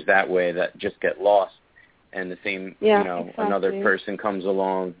answers that way that just get lost. And the same, exactly. Another person comes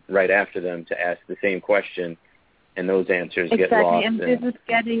along right after them to ask the same question, and those answers get lost. And this is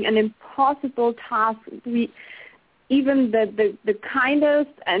getting an impossible task. Even the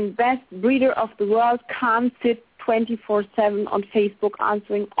kindest and best breeder of the world can't sit 24/7 on Facebook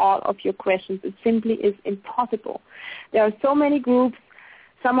answering all of your questions. It simply is impossible. There are so many groups.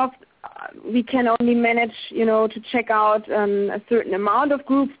 Some of we can only manage, to check out a certain amount of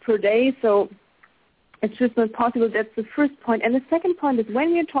groups per day. So it's just not possible. That's the first point. And the second point is,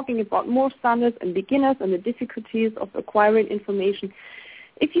 when we're talking about more standards and beginners and the difficulties of acquiring information,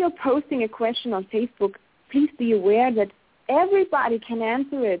 if you're posting a question on Facebook, please be aware that everybody can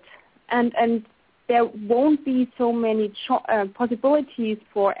answer it, and there won't be so many possibilities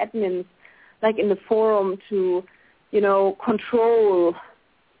for admins, like in the forum, to, control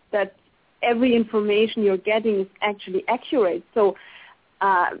that every information you're getting is actually accurate. So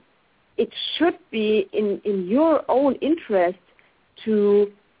it should be in your own interest to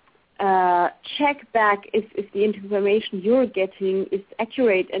check back if the information you're getting is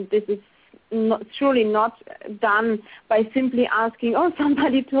accurate, and this is surely not done by simply asking,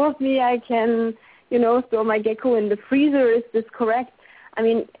 somebody told me I can, store my gecko in the freezer. Is this correct? I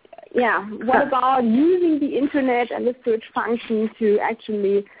mean, what about using the internet and the search function to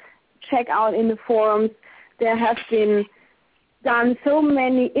actually check out in the forums? There have been done so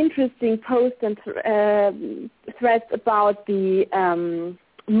many interesting posts and threads about the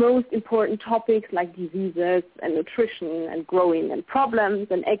most important topics like diseases and nutrition and growing and problems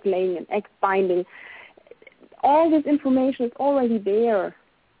and egg laying and egg binding. All this information is already there,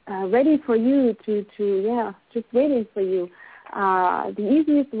 ready for you just waiting for you. The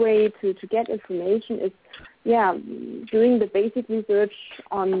easiest way to get information is, doing the basic research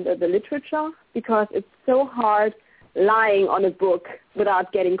on the literature, because it's so hard lying on a book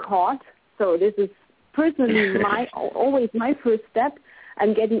without getting caught. So this is personally always my first step.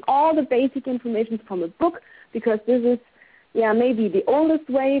 I'm getting all the basic information from a book, because this is, maybe the oldest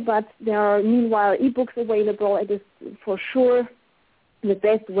way, but there are meanwhile ebooks available. It is for sure the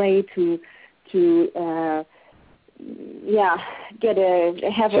best way to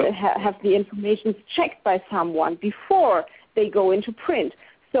have the information checked by someone before they go into print.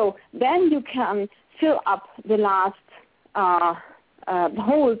 So then you can fill up the last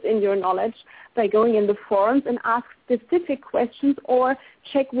holes in your knowledge by going in the forums and ask specific questions, or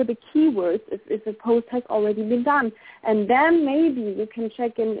check with the keywords if a post has already been done. And then maybe you can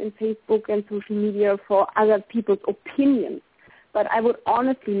check in Facebook and social media for other people's opinions. But I would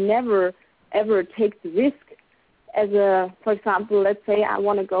honestly never, ever take the risk for example, let's say I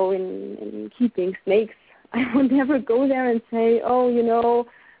want to go in keeping snakes. I would never go there and say,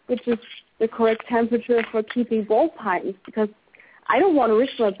 which is the correct temperature for keeping ball pythons, because I don't want to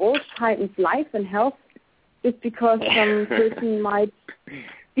risk my ball python's life and health just because some person might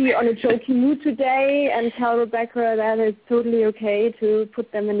be on a jokey mood today and tell Rebecca that it's totally okay to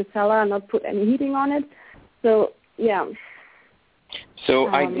put them in the cellar and not put any heating on it. So, So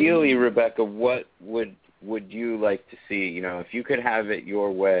ideally, Rebecca, what would you like to see? If you could have it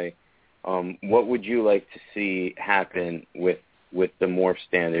your way, what would you like to see happen with the Morph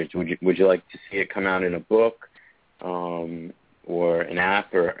standards? Would you like to see it come out in a book, or an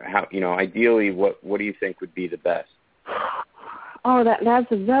app, or how? Ideally, what do you think would be the best? Oh,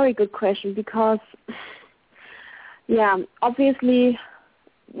 that's a very good question, because obviously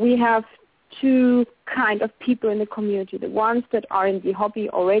we have two kind of people in the community: the ones that are in the hobby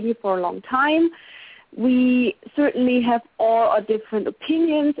already for a long time, we certainly have all our different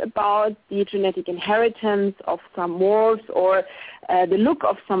opinions about the genetic inheritance of some morphs or the look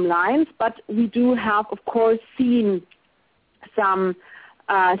of some lines, but we do have, of course, seen some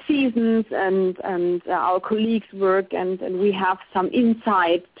seasons and our colleagues' work, and we have some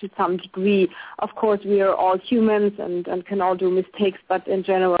insight to some degree. Of course, we are all humans and can all do mistakes, but in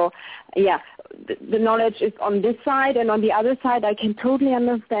general, the knowledge is on this side. And on the other side, I can totally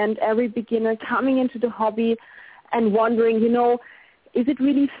understand every beginner coming into the hobby and wondering, is it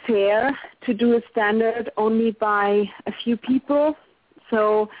really fair to do a standard only by a few people?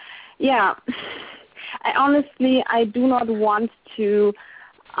 So, I do not want to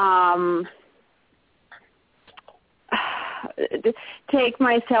take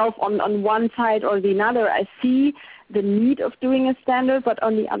myself on one side or the other. I see the need of doing a standard, but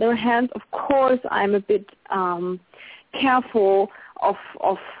on the other hand, of course, I'm a bit careful of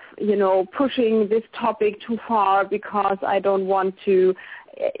pushing this topic too far, because I don't want to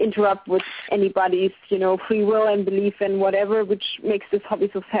interrupt with anybody's free will and belief in whatever, which makes this hobby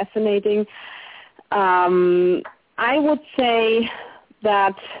so fascinating. I would say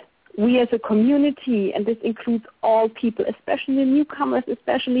that we as a community, and this includes all people, especially the newcomers,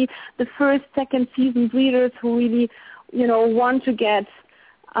 especially the first, second season breeders who really, want to get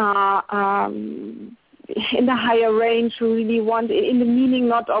in the higher range, who really want, in the meaning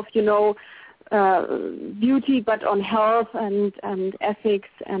not of, beauty, but on health and ethics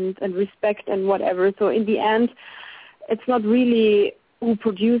and respect and whatever. So in the end, it's not really who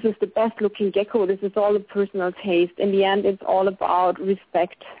produces the best-looking gecko. This is all a personal taste. In the end, it's all about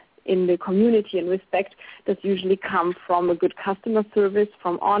respect in the community, and respect does usually come from a good customer service,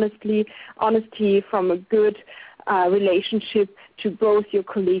 from honesty, from a good relationship to both your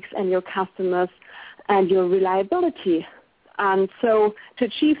colleagues and your customers, and your reliability. And so to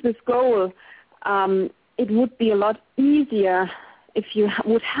achieve this goal, it would be a lot easier if you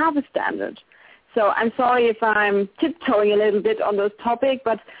would have a standard. So I'm sorry if I'm tiptoeing a little bit on this topic,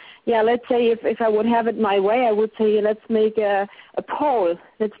 but let's say if I would have it my way, I would say let's make a poll.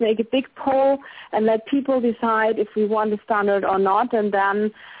 Let's make a big poll and let people decide if we want a standard or not, and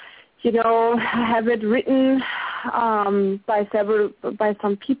then, have it written by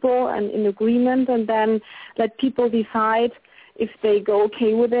some people and in agreement, and then let people decide if they go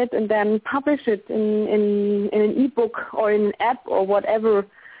okay with it, and then publish it in an ebook or in an app or whatever.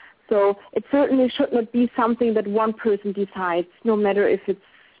 So it certainly should not be something that one person decides, no matter if it's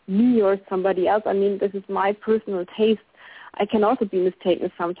me or somebody else. I mean, this is my personal taste. I can also be mistaken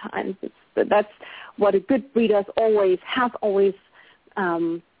sometimes. That's what a good breeder has always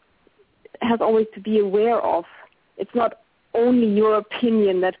to be aware of. It's not only your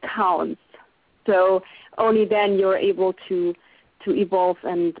opinion that counts. So only then you're able to evolve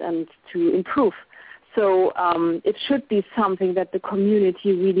and to improve. So it should be something that the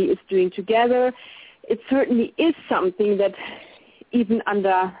community really is doing together. It certainly is something that even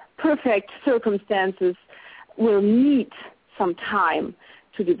under perfect circumstances will need some time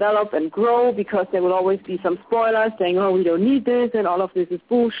to develop and grow, because there will always be some spoilers saying, we don't need this, and all of this is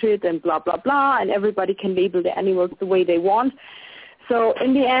bullshit, and blah, blah, blah, and everybody can label the animals the way they want. So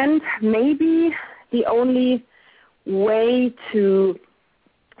in the end, maybe the only way to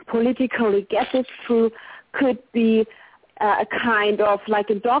politically get this through could be a kind of like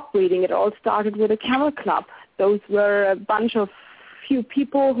in dog breeding. It all started with a kennel club. Those were a bunch of few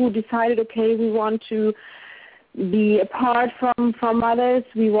people who decided, okay, we want to be apart from others.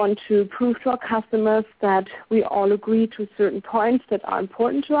 We want to prove to our customers that we all agree to certain points that are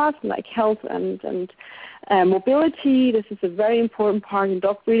important to us, like health and mobility. This is a very important part in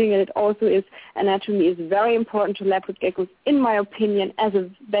dog breeding, and it also is, anatomy is very important to leopard geckos, in my opinion, as a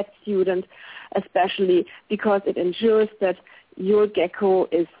vet student, especially because it ensures that your gecko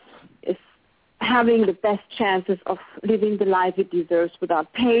is having the best chances of living the life it deserves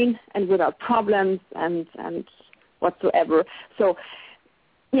without pain and without problems and whatsoever. So,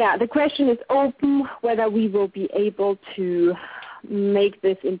 the question is open whether we will be able to make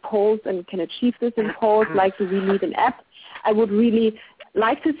this in polls and can achieve this in polls. Like, do we need an app? I would really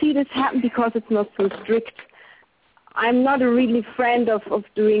like to see this happen because it's not so strict. I'm not a really friend of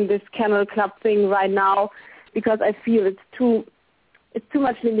doing this kennel club thing right now because I feel it's too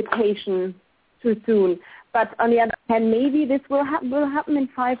much limitation too soon. But on the other hand, maybe this will happen in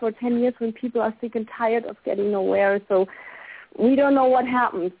 5 or 10 years when people are sick and tired of getting nowhere. So we don't know what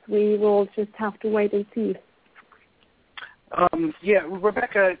happens. We will just have to wait and see.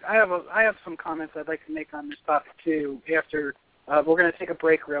 Rebecca, I have some comments I'd like to make on this topic too. After we're going to take a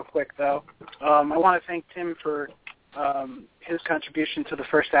break real quick, though. I want to thank Tim for his contribution to the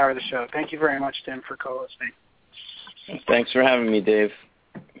first hour of the show. Thank you very much, Tim, for co-hosting. Thanks for having me, Dave.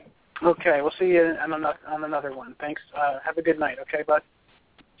 Okay, we'll see you on another one. Thanks. Have a good night, okay, bud?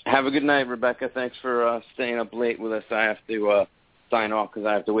 Have a good night, Rebecca. Thanks for staying up late with us. I have to sign off because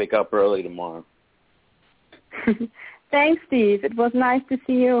I have to wake up early tomorrow. Thanks, Steve. It was nice to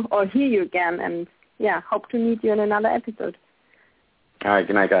see you or hear you again, and hope to meet you in another episode. All right,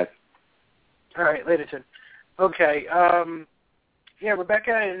 good night, guys. All right, later, Tim. Okay,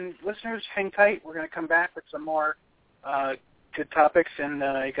 Rebecca and listeners, hang tight. We're going to come back with some more good topics, and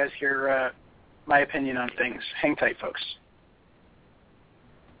you guys hear my opinion on things. Hang tight, folks.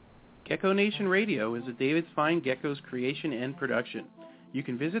 Gecko Nation Radio is a David Fine Gecko's creation and production. You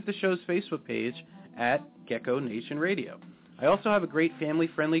can visit the show's Facebook page at Gecko Nation Radio. I also have a great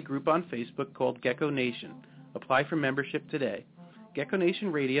family-friendly group on Facebook called Gecko Nation. Apply for membership today. Gecko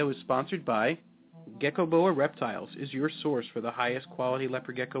Nation Radio is sponsored by Gecko Boa Reptiles is your source for the highest quality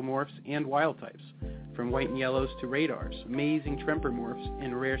leopard gecko morphs and wild types, from white and yellows to radars, amazing tremper morphs,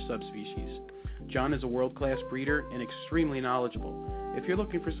 and rare subspecies. John is a world-class breeder and extremely knowledgeable. If you're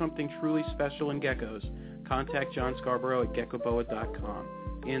looking for something truly special in geckos, contact John Scarborough at geckoboa.com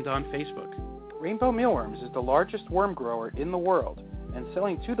and on Facebook. Rainbow Mealworms is the largest worm grower in the world and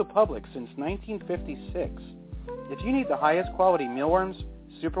selling to the public since 1956. If you need the highest quality mealworms,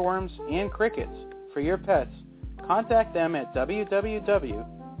 superworms, and crickets for your pets, contact them at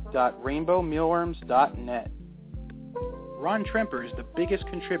www.rainbowmealworms.net. Ron Tremper is the biggest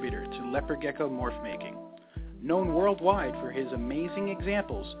contributor to leopard gecko morph making, known worldwide for his amazing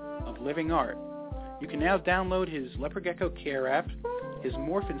examples of living art. You can now download his Leopard Gecko Care app, his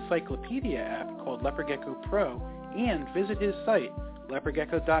Morph Encyclopedia app called Leopard Gecko Pro, and visit his site,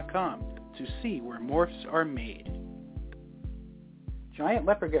 leopardgecko.com, to see where morphs are made.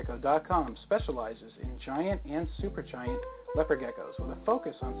 GiantLeopardGecko.com specializes in giant and supergiant leopard geckos with a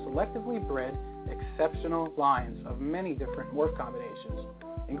focus on selectively bred, exceptional lines of many different morph combinations,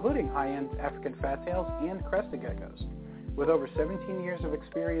 including high-end African fattails and crested geckos. With over 17 years of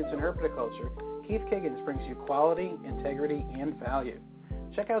experience in herpetoculture, Keith Kiggins brings you quality, integrity, and value.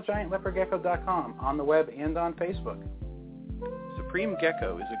 Check out GiantLeopardGecko.com on the web and on Facebook. Supreme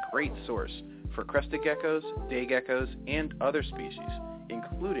Gecko is a great source for crested geckos, day geckos, and other species,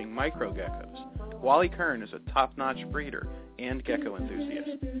 including micro geckos. Wally Kern is a top-notch breeder and gecko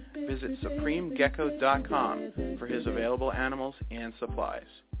enthusiast. Visit SupremeGecko.com for his available animals and supplies.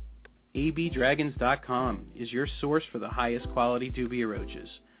 abdragons.com is your source for the highest quality dubia roaches.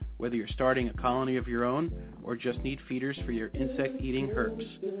 Whether you're starting a colony of your own or just need feeders for your insect-eating herps,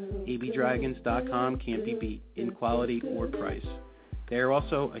 abdragons.com can't be beat in quality or price. They are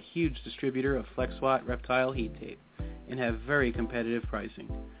also a huge distributor of FlexWatt reptile heat tape and have very competitive pricing.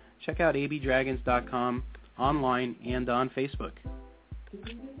 Check out abdragons.com online and on Facebook.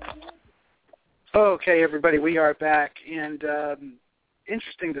 Okay, everybody, we are back, and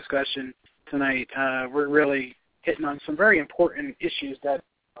interesting discussion tonight. We're really hitting on some very important issues that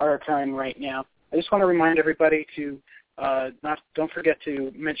are occurring right now. I just want to remind everybody to don't forget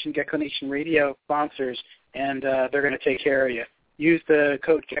to mention Gecko Nation Radio sponsors, and they're going to take care of you. Use the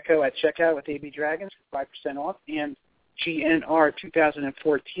code GECKO at checkout with AB Dragons for 5% off, and GNR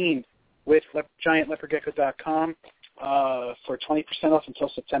 2014 with GiantLeopardGecko.com for 20% off until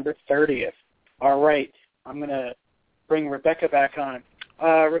September 30th. All right, I'm going to bring Rebecca back on.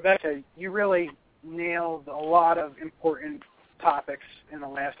 Rebecca, you really nailed a lot of important topics in the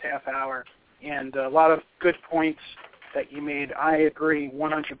last half hour, and a lot of good points that you made. I agree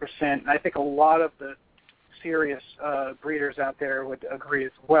 100%, and I think a lot of the serious breeders out there would agree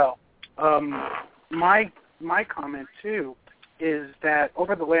as well. My comment, too, is that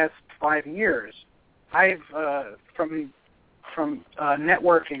over the last 5 years, I've, from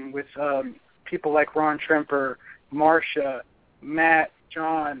networking with people like Ron Tremper, Marcia, Matt,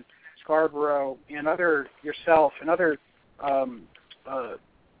 John, Scarborough, and yourself, and other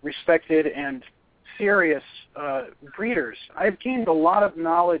respected and serious breeders, I've gained a lot of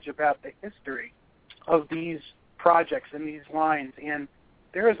knowledge about the history of these projects and these lines, and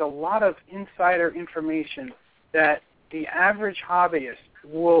there is a lot of insider information that the average hobbyist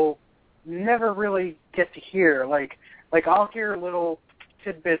will never really get to hear. Like I'll hear little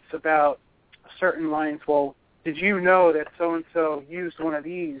tidbits about certain lines. Well, did you know that so-and-so used one of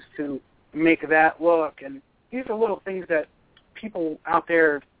these to make that look? And these are little things that people out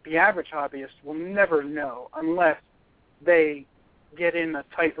there, the average hobbyist, will never know unless they get in a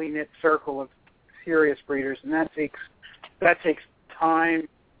tightly knit circle of serious breeders, and that takes time,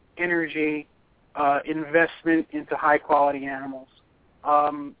 energy, investment into high quality animals.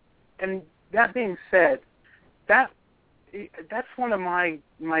 And that being said, that that's one of my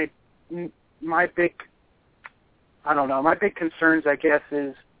big, I don't know, my big concerns, I guess,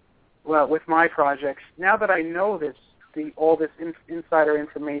 is, well, with my projects, now that I know all this insider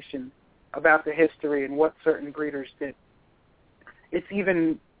information about the history and what certain breeders did, it's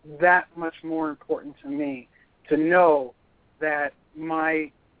even that much more important to me to know that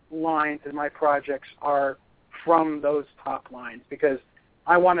my lines and my projects are from those top lines, because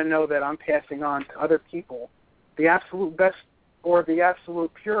I want to know that I'm passing on to other people the absolute best or the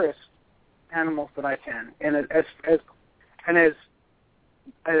absolute purest animals that I can, and as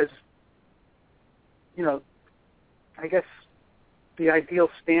you know, I guess the ideal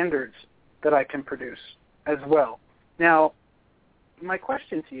standards that I can produce as well. Now, my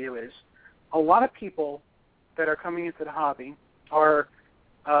question to you is, a lot of people that are coming into the hobby are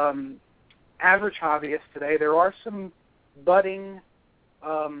average hobbyists today. There are some budding,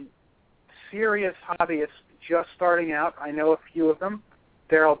 serious hobbyists just starting out. I know a few of them.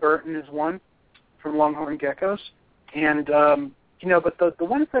 Daryl Burton is one from Longhorn Geckos. And, but the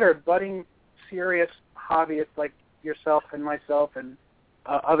ones that are budding, serious hobbyists like yourself and myself and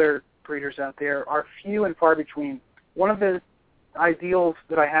other breeders out there are few and far between. One of the ideals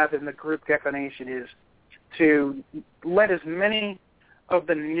that I have in the group Gecko Nation is to let as many of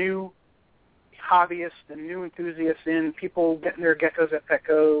the new hobbyists and new enthusiasts in, people getting their geckos at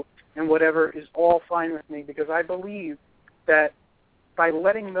Petco and whatever, is all fine with me, because I believe that by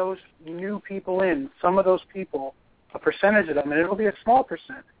letting those new people in, some of those people, a percentage of them, and it'll be a small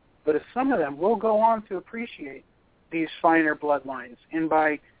percent, but some of them will go on to appreciate these finer bloodlines, and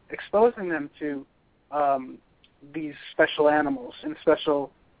by exposing them to these special animals and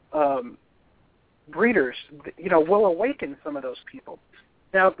special breeders, will awaken some of those people.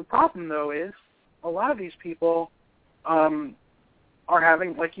 Now, the problem, though, is a lot of these people are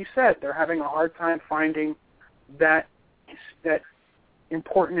having, like you said, they're having a hard time finding that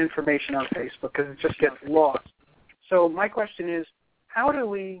important information on Facebook, because it just gets lost. So my question is, how do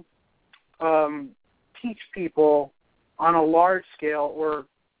we teach people on a large scale or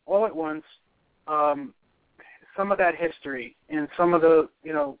all at once some of that history and some of the,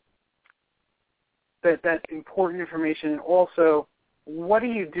 that important information? And also, what do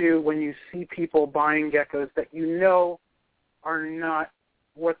you do when you see people buying geckos that are not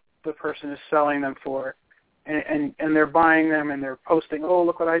what the person is selling them for, and they're buying them and they're posting, oh,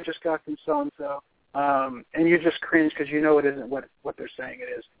 look what I just got from so-and-so, and you just cringe because you know it isn't what they're saying it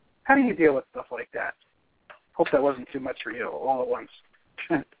is? How do you deal with stuff like that? Hope that wasn't too much for you all at once.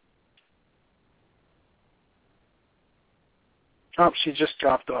 Oh, she just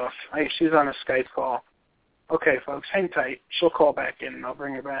dropped off. She's on a Skype call. Okay, folks, hang tight. She'll call back in, and I'll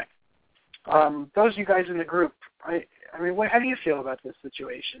bring her back. Those of you guys in the group, how do you feel about this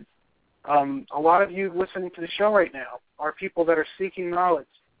situation? A lot of you listening to the show right now are people that are seeking knowledge.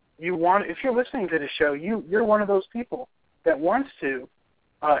 If you're listening to the show, you're one of those people that wants to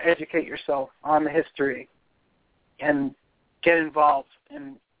educate yourself on the history and get involved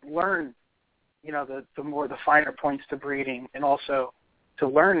and learn, the finer points to breeding, and also to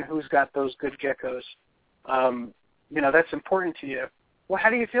learn who's got those good geckos. That's important to you. Well, how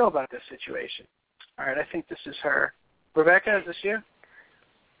do you feel about this situation? All right, I think this is her. Rebecca, is this you?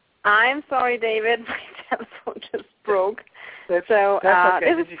 I'm sorry, David. My telephone just broke. That's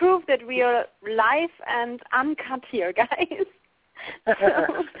okay. This is proof that we are live and uncut here, guys. So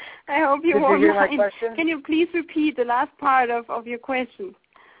I hope you won't mind. My question? Can you please repeat the last part of your question?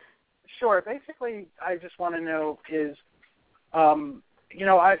 Sure. Basically, I just want to know is,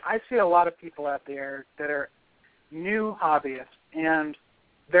 I see a lot of people out there that are new hobbyists, and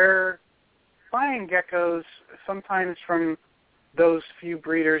they're buying geckos sometimes from those few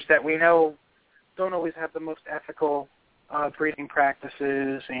breeders that we know don't always have the most ethical breeding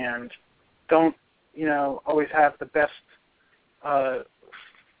practices and don't, always have the best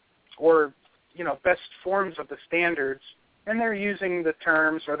best forms of the standards, and they're using the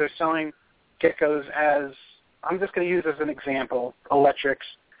terms, or they're selling geckos as, I'm just going to use as an example, electrics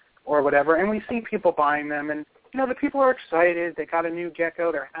or whatever, and we see people buying them, and, the people are excited, they got a new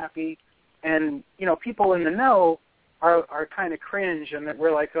gecko, they're happy, and, people in the know are kind of cringe, and that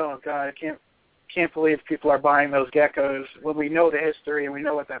we're like, oh, God, I can't believe people are buying those geckos when we know the history and we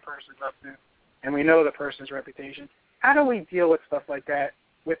know what that person's up to, and we know the person's reputation. How do we deal with stuff like that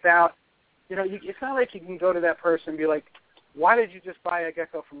without, it's not like you can go to that person and be like, why did you just buy a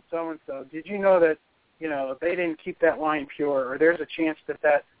gecko from so-and-so? Did you know that, they didn't keep that line pure, or there's a chance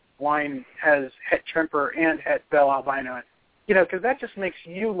that line has het Tremper and het Bell Albino? Because that just makes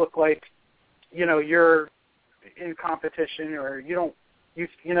you look like, you're in competition, or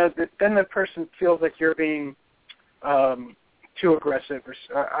then the person feels like you're being too aggressive,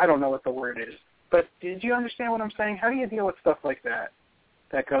 or I don't know what the word is. But did you understand what I'm saying? How do you deal with stuff like that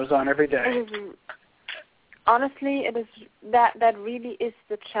goes on every day? Honestly, it is that really is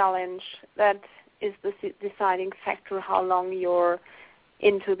the challenge. That is the deciding factor how long you're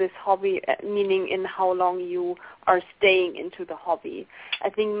into this hobby, meaning in how long you are staying into the hobby. I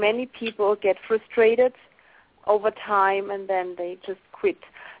think many people get frustrated over time and then they just quit.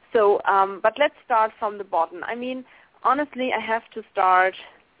 So, but let's start from the bottom. I mean, honestly, I have to start.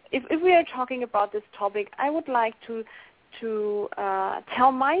 If we are talking about this topic, I would like to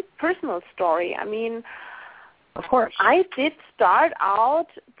tell my personal story. I mean, of course, I did start out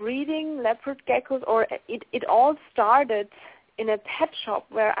breeding leopard geckos, or it all started in a pet shop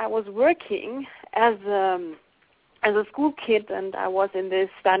where I was working as a school kid, and I was in this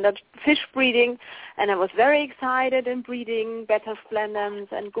standard fish breeding, and I was very excited in breeding betta splendens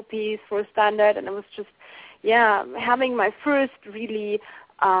and guppies for standard, and I was just, having my first really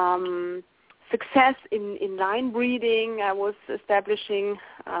success in line breeding. I was establishing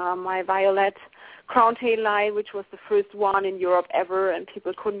my violet crown tail line, which was the first one in Europe ever, and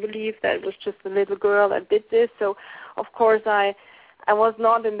people couldn't believe that it was just a little girl that did this. So, of course, I was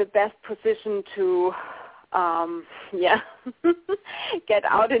not in the best position to get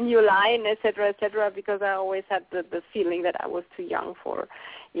out a new line, etc., because I always had the feeling that I was too young for,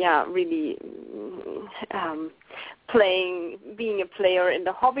 really being a player in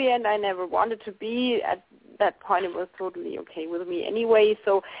the hobby, and I never wanted to be. At that point, it was totally okay with me anyway.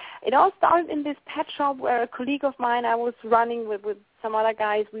 So it all started in this pet shop where a colleague of mine, I was running with some other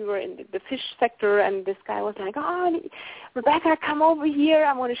guys. We were in the fish sector, and this guy was like, "Oh, Rebecca, come over here.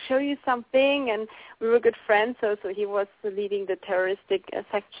 I want to show you something." And we were good friends, so he was leading the terroristic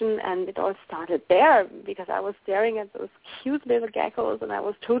section, and it all started there because I was staring at those cute little geckos, and I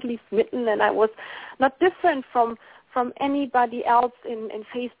was totally smitten, and I was not different from anybody else in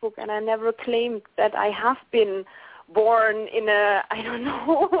Facebook, and I never claimed that I have been born in a, I don't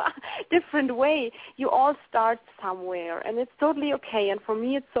know, different way. You all start somewhere, and it's totally okay. And for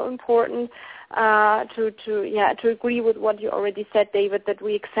me, it's so important to agree with what you already said, David, that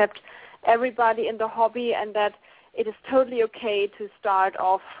we accept everybody in the hobby, and that it is totally okay to start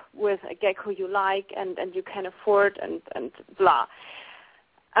off with a gecko you like and you can afford and blah.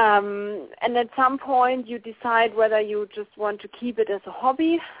 And at some point you decide whether you just want to keep it as a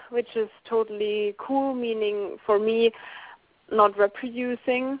hobby, which is totally cool, meaning for me not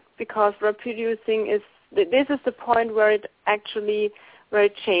reproducing, because reproducing this is the point where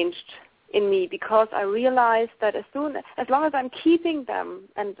it changed in me, because I realized that as long as I'm keeping them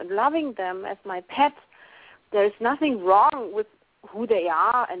and loving them as my pet, there's nothing wrong with who they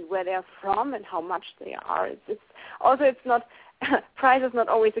are and where they're from and how much they are. It's not price is not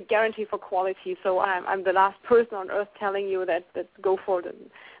always a guarantee for quality, so I'm the last person on earth telling you that go for the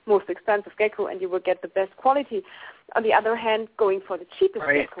most expensive gecko and you will get the best quality. On the other hand, going for the cheapest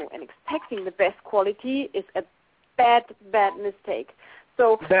gecko and expecting the best quality is a bad mistake.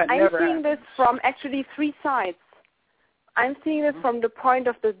 So I'm seeing this from actually three sides. I'm seeing it from the point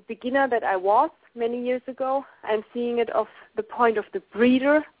of the beginner that I was many years ago. I'm seeing it of the point of the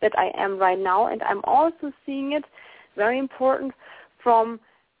breeder that I am right now, and I'm also seeing it, very important, from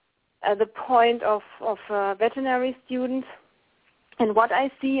the point of a veterinary student. And what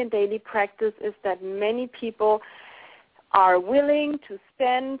I see in daily practice is that many people are willing to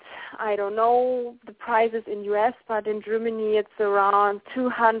spend, I don't know the prices in US, but in Germany it's around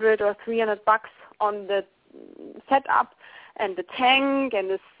 $200 or $300 on the setup and the tank and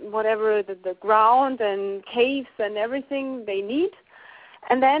the ground and caves and everything they need.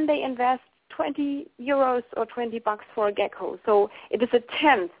 And then they invest €20 or $20 for a gecko. So it is a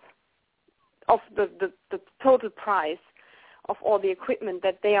tenth of the total price of all the equipment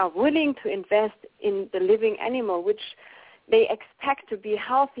that they are willing to invest in the living animal, which they expect to be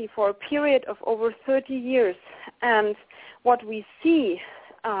healthy for a period of over 30 years. And what we see,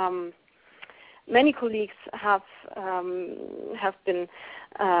 many colleagues have been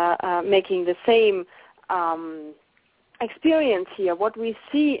making the same experience here. What we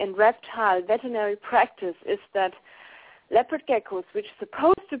see in reptile veterinary practice is that leopard geckos, which are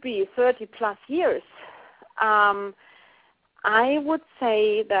supposed to be 30 plus years, I would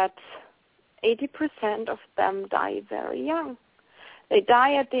say that 80% of them die very young. They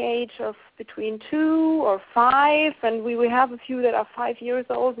die at the age of between 2 or 5, and we have a few that are 5 years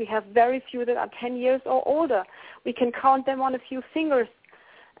old. We have very few that are 10 years or older. We can count them on a few fingers.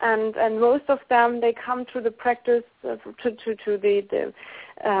 And most of them, they come to the practice, how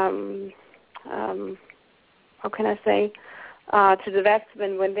can I say, to the vets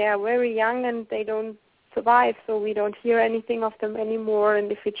when they are very young and they don't survive, so we don't hear anything of them anymore.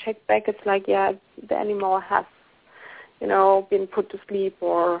 And if we check back, it's like, yeah, the animal has, been put to sleep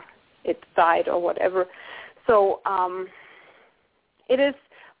or it died or whatever. So it is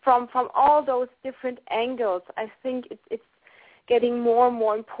from all those different angles. I think it's getting more and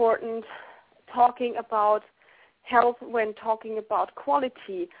more important talking about health when talking about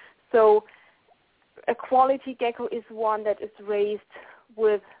quality. So a quality gecko is one that is raised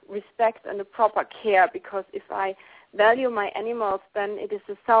with respect and a proper care, because if I value my animals, then it is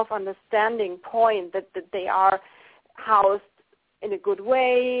a self-understanding point that they are housed in a good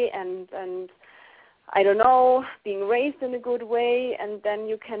way and I don't know, being raised in a good way, and then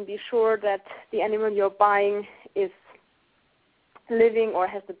you can be sure that the animal you're buying is living or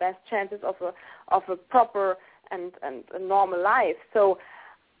has the best chances of a proper and a normal life. So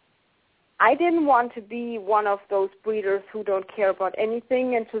I didn't want to be one of those breeders who don't care about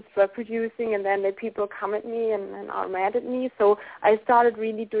anything and just reproducing, and then the people come at me and are mad at me. So I started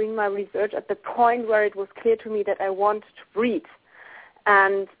really doing my research at the point where it was clear to me that I wanted to breed.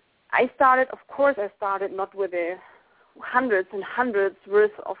 And I started not with the hundreds and hundreds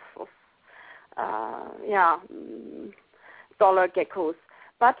worth of dollar geckos.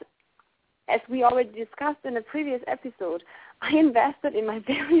 But as we already discussed in a previous episode, I invested in my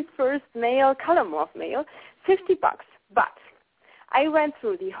very first male, color morph male, $50. But I went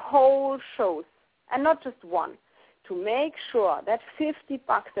through the whole shows, and not just one, to make sure that $50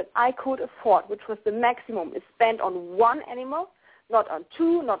 that I could afford, which was the maximum, is spent on one animal, not on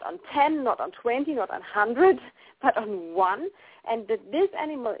 2, not on 10, not on 20, not on 100, but on one, and that this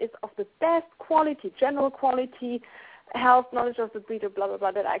animal is of the best quality, general quality, health, knowledge of the breeder, blah, blah,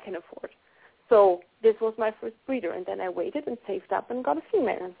 blah, that I can afford. So this was my first breeder, and then I waited and saved up and got a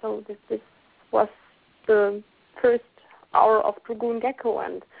female. And so this was the first hour of Dragoon Gecko,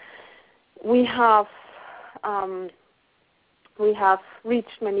 and we have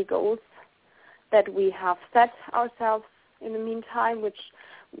reached many goals that we have set ourselves in the meantime, which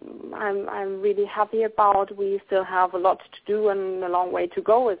I'm really happy about. We still have a lot to do and a long way to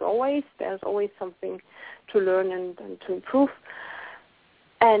go, as always. There's always something to learn and to improve.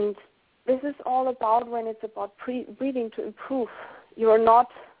 And this is all about when it's about breeding to improve. You're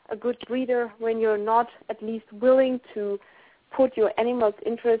not a good breeder when you're not at least willing to put your animal's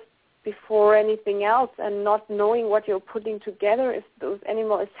interest before anything else, and not knowing what you're putting together, if those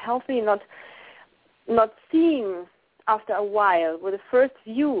animal is healthy, not seeing after a while with a first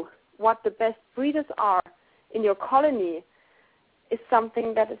view what the best breeders are in your colony, is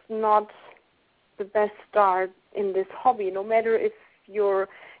something that is not the best start in this hobby, no matter if your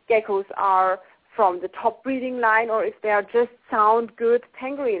geckos are from the top breeding line or if they are just sound good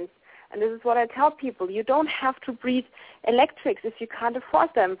penguins. And this is what I tell people. You don't have to breed electrics if you can't afford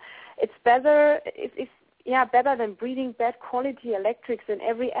them. It's better better than breeding bad quality electrics in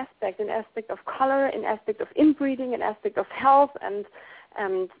every aspect, in aspect of color, in aspect of inbreeding, in aspect of health and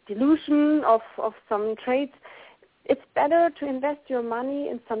dilution of some traits. It's better to invest your money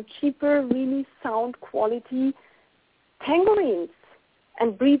in some cheaper, really sound quality penguins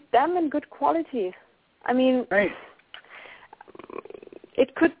and breed them in good quality. I mean, right.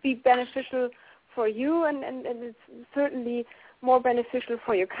 It could be beneficial for you, and it's certainly more beneficial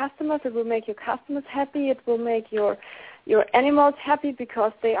for your customers. It will make your customers happy. It will make your animals happy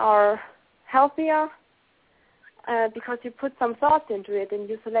because they are healthier, because you put some thought into it and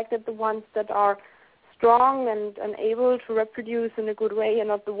you selected the ones that are strong and able to reproduce in a good way, and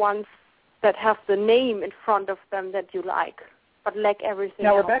not the ones that have the name in front of them that you like, but lack everything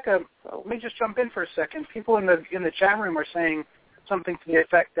now, else. Rebecca, let me just jump in for a second. People in the chat room are saying something to the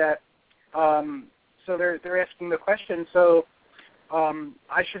effect that, so they're asking the question, so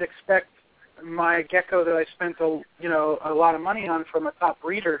I should expect my gecko that I spent a lot of money on from a top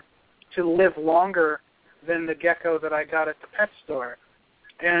breeder to live longer than the gecko that I got at the pet store.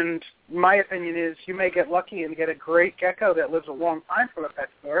 And my opinion is you may get lucky and get a great gecko that lives a long time from a pet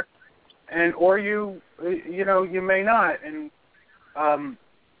store, or you may not. And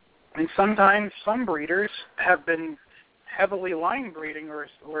sometimes some breeders have been heavily line breeding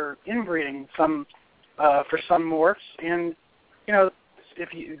or inbreeding some for some morphs, and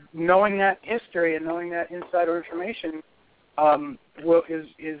if you knowing that history and knowing that insider information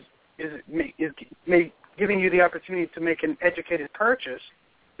is giving you the opportunity to make an educated purchase,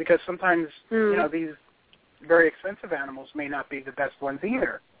 because sometimes these very expensive animals may not be the best ones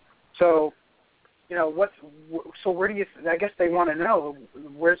either. So where do you? I guess they want to know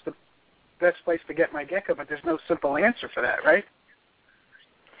where's the best place to get my gecko, but there's no simple answer for that, right?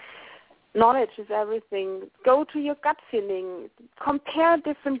 knowledge is everything. Go to your gut feeling. Compare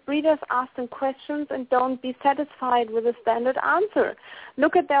different breeders, ask them questions, and don't be satisfied with a standard answer.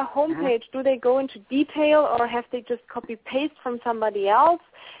 Look at their homepage. Do they go into detail, or have they just copy-paste from somebody else?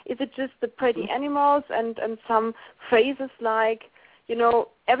 Is it just the pretty animals and some phrases like,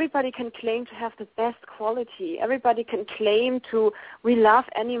 everybody can claim to have the best quality. Everybody can claim we love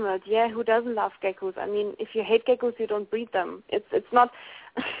animals. Yeah, who doesn't love geckos? I mean, if you hate geckos, you don't breed them. It's not...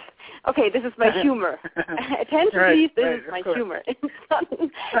 Okay, this is my humor. Attention, please. This is my humor. It's not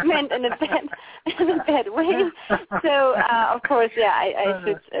meant in a bad way. So, of course, I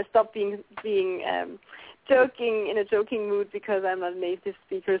should stop being joking in a joking mood because I'm not a native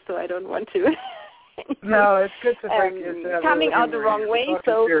speaker, so I don't want to. No, it's good to break coming out the wrong way.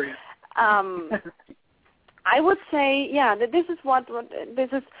 So, I would say, that this is this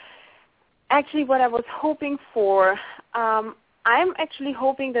is actually what I was hoping for. I'm actually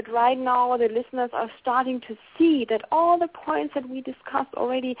hoping that right now the listeners are starting to see that all the points that we discussed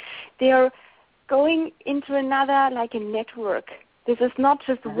already, they're going into another, like a network. This is not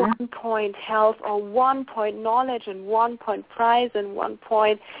just 1 point health or 1 point knowledge and 1 point prize and 1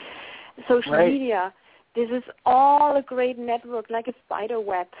 point social media. This is all a great network, like a spider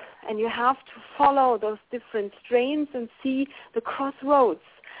web. And you have to follow those different strains and see the crossroads.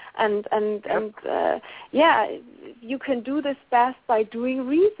 And you can do this best by doing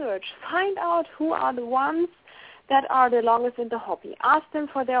research. Find out who are the ones that are the longest in the hobby. Ask them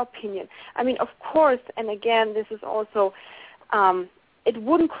for their opinion. I mean, of course, and again, this is also, it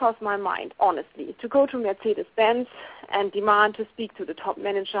wouldn't cross my mind, honestly, to go to Mercedes-Benz and demand to speak to the top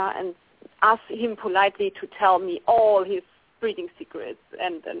manager and ask him politely to tell me all his breeding secrets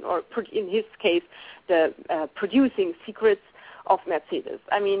or in his case, the producing secrets of Mercedes.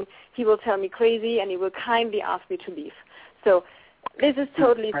 I mean, he will tell me crazy and he will kindly ask me to leave. So this is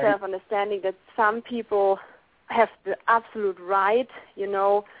totally self-understanding that some people have the absolute right,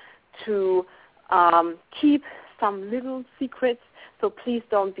 to keep some little secrets. So please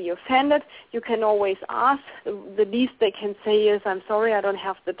don't be offended. You can always ask. The least they can say is, I'm sorry, I don't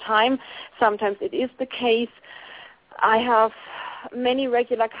have the time. Sometimes it is the case. I have many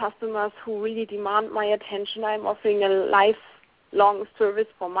regular customers who really demand my attention. I'm offering a lifelong service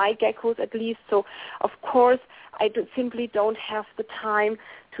for my geckos at least. So, of course, I simply don't have the time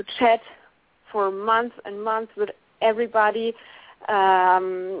to chat for months and months with everybody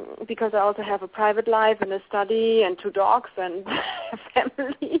because I also have a private life and a study and 2 dogs and a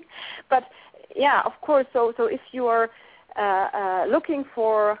family. But, of course, so if you are looking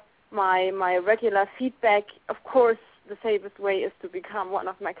for my regular feedback, of course, the safest way is to become one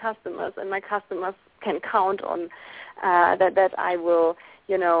of my customers, and my customers can count on that I will,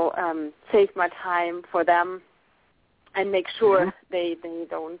 save my time for them and make sure they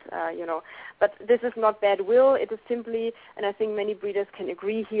don't, But this is not bad will. It is simply, and I think many breeders can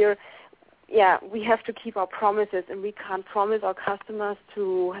agree here, we have to keep our promises, and we can't promise our customers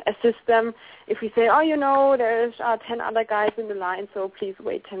to assist them if we say, there's 10 other guys in the line, so please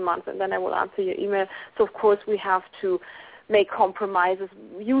wait 10 months, and then I will answer your email. So, of course, we have to make compromises.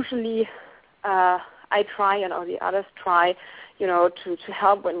 Usually I try, and all the others try, to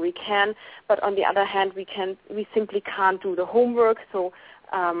help when we can. But on the other hand, we simply can't do the homework. So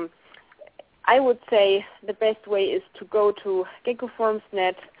I would say the best way is to go to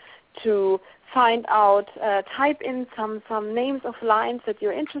GeckoForums.net to find out, type in some names of lines that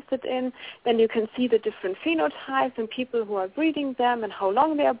you're interested in. Then you can see the different phenotypes and people who are breeding them and how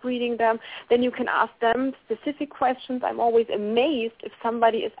long they are breeding them. Then you can ask them specific questions. I'm always amazed if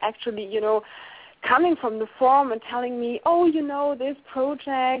somebody is actually, coming from the forum and telling me, this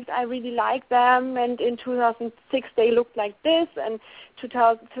project, I really like them, and in 2006 they looked like this, and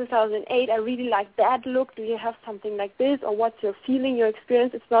 2008 I really like that look. Do you have something like this, or what's your feeling, your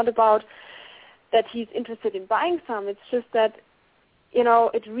experience? It's not about that he's interested in buying some. It's just that,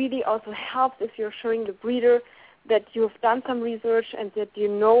 it really also helps if you're showing the breeder that you've done some research and that you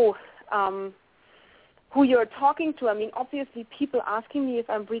know who you're talking to. I mean, obviously people asking me if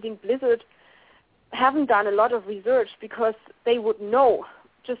I'm breeding Blizzard haven't done a lot of research, because they would know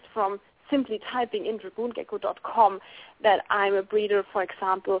just from simply typing in DragoonGecko.com that I'm a breeder, for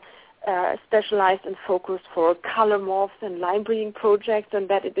example, specialized and focused for color morphs and line breeding projects, and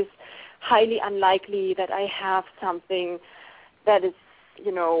that it is highly unlikely that I have something that is,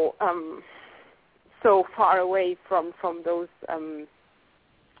 so far away from those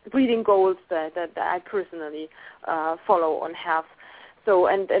breeding goals that I personally follow and have. So,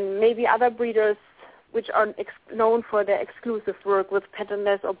 and maybe other breeders which are known for their exclusive work with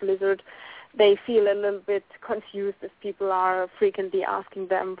Patternless or Blizzard, they feel a little bit confused if people are frequently asking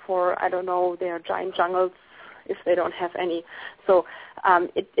them for, I don't know, their giant jungles if they don't have any. So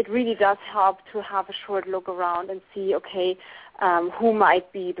it really does help to have a short look around and see, okay, who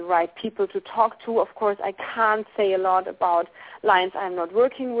might be the right people to talk to. Of course, I can't say a lot about lines I'm not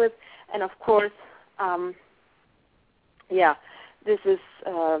working with. And, of course, this is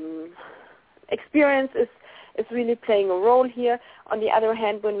experience is really playing a role here. On the other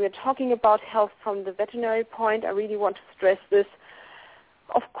hand, when we're talking about health from the veterinary point, I really want to stress this.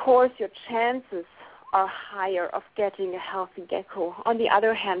 Of course, your chances are higher of getting a healthy gecko. On the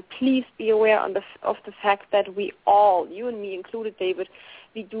other hand, please be aware of the fact that we all, you and me included, David,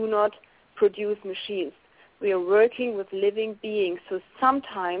 we do not produce machines. We are working with living beings, so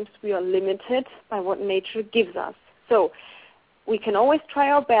sometimes we are limited by what nature gives us. So we can always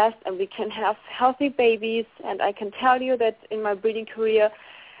try our best, and we can have healthy babies, and I can tell you that in my breeding career,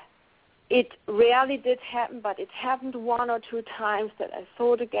 it rarely did happen, but it happened 1 or 2 times that I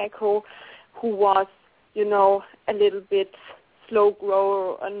saw the gecko who was, a little bit slow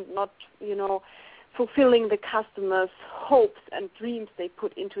grower and not, fulfilling the customers' hopes and dreams they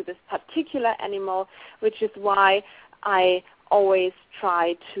put into this particular animal, which is why I always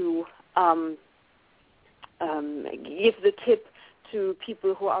try to give the tip to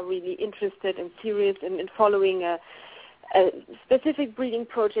people who are really interested and serious in following a specific breeding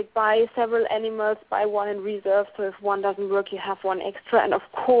project. Buy several animals, buy one in reserve, so if one doesn't work, you have one extra. And of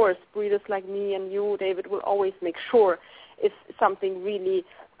course, breeders like me and you, David, will always make sure if something really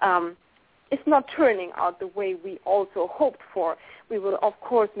is not turning out the way we also hoped for, we will of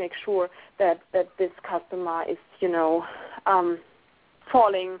course make sure that this customer is,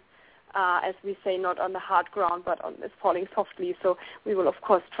 falling, as we say, not on the hard ground, but is falling softly. So we will of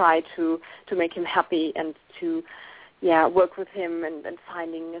course try to make him happy and to work with him and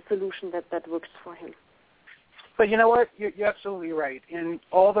finding a solution that works for him. But you know what? You're absolutely right. And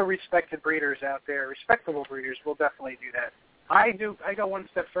all the respected breeders out there, respectable breeders, will definitely do that. I go one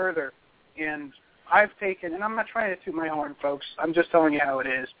step further, and I've taken, and I'm not trying to toot my horn, folks. I'm just telling you how it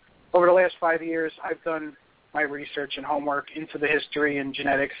is. Over the last 5 years, I've done my research and homework into the history and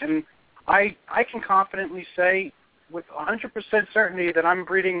genetics, and I can confidently say with 100% certainty that I'm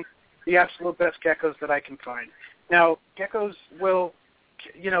breeding the absolute best geckos that I can find. Now, geckos will,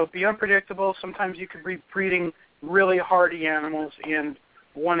 be unpredictable. Sometimes you could be breeding really hardy animals, and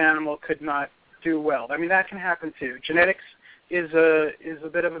one animal could not do well. I mean, that can happen too. Genetics is a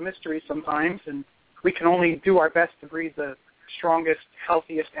bit of a mystery sometimes, and we can only do our best to breed the strongest,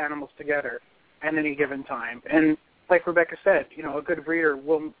 healthiest animals together at any given time. And like Rebecca said, a good breeder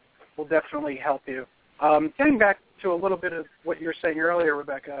will definitely help you. Getting back to a little bit of what you were saying earlier,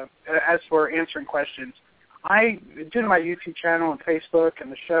 Rebecca, as for answering questions, due to my YouTube channel and Facebook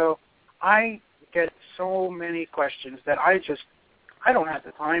and the show, I get so many questions that I don't have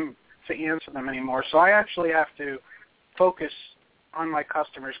the time to answer them anymore. So I actually have to focus on my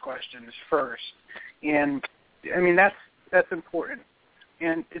customers' questions first. And I mean, that's important.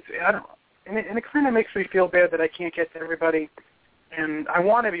 And it kind of makes me feel bad that I can't get to everybody, and I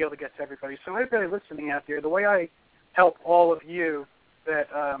want to be able to get to everybody. So everybody listening out there, the way I help all of you that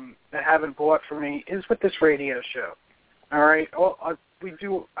haven't bought from me is with this radio show. All right, I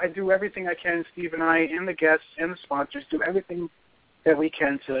do everything I can. Steve and I, and the guests and the sponsors, do everything that we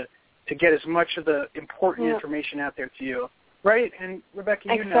can to get as much of the important information out there to you. Right? And Rebecca,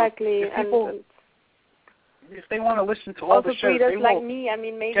 exactly. If they want to listen to all the shows, breeders like me, I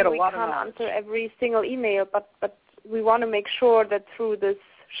mean, maybe we can't answer every single email, but we want to make sure that through this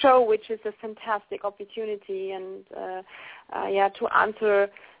show, which is a fantastic opportunity, and to answer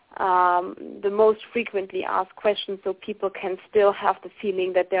the most frequently asked questions, so people can still have the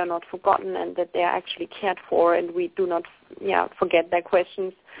feeling that they are not forgotten and that they are actually cared for, and we do not forget their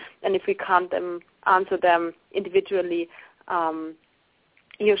questions. And if we can't answer them individually,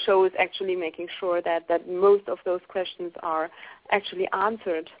 your show is actually making sure that most of those questions are actually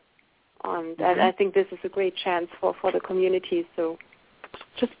answered. And I think this is a great chance for the community. So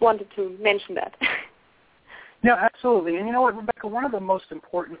just wanted to mention that. No, absolutely. And you know what, Rebecca, one of the most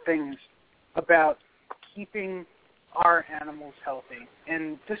important things about keeping our animals healthy,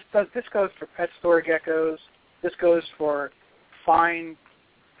 and this goes for pet store geckos, this goes for fine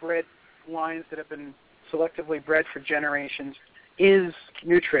bred lines that have been selectively bred for generations, is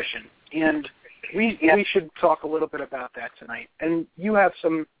nutrition. And we should talk a little bit about that tonight. And you have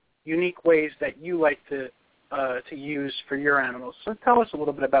some unique ways that you like to use for your animals. So tell us a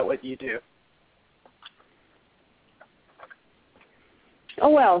little bit about what you do. Oh,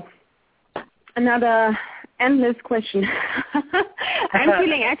 well, Another endless question. I'm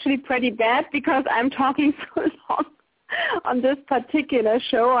feeling actually pretty bad because I'm talking so long on this particular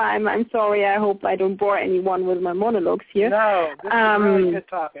show. I'm sorry. I hope I don't bore anyone with my monologues here. No, this is really good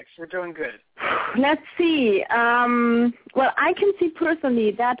topics. We're doing good. Let's see. Well, I can see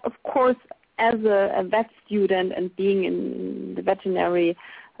personally that, of course, as a vet student and being in the veterinary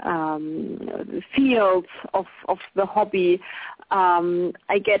field of the hobby,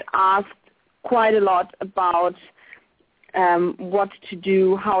 I get asked quite a lot about what to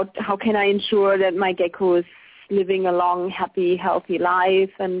do, how can I ensure that my gecko is living a long, happy, healthy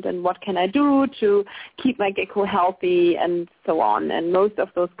life, and what can I do to keep my gecko healthy, and so on. And most of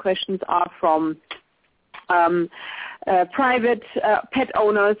those questions are from private pet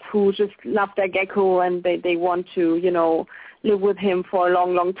owners who just love their gecko and they want to, live with him for a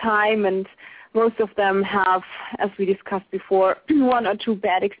long, long time. And most of them have, as we discussed before, one or two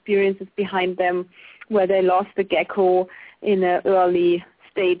bad experiences behind them where they lost the gecko in an early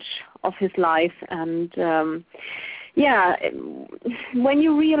stage of his life. And when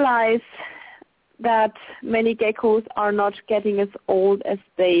you realize that many geckos are not getting as old as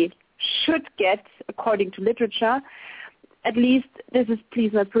they should get according to literature, at least this is,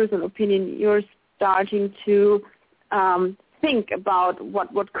 please, my personal opinion, you're starting to think about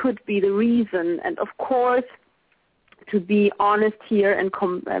what could be the reason. And of course, to be honest here and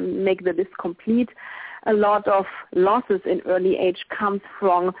make the list complete, a lot of losses in early age comes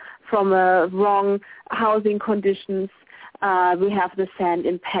from wrong housing conditions. We have the sand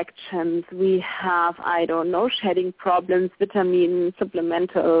impactions. We have, shedding problems, vitamin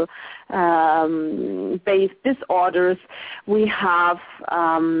supplemental based disorders. We have,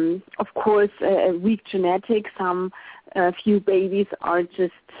 of course, weak genetics. A few babies are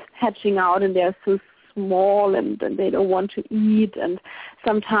just hatching out and they're so small and they don't want to eat. And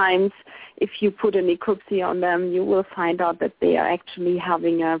sometimes if you put a necropsy on them, you will find out that they are actually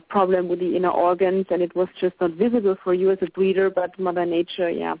having a problem with the inner organs, and it was just not visible for you as a breeder, but Mother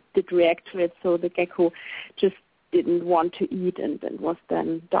Nature, did react to it. So the gecko just didn't want to eat and was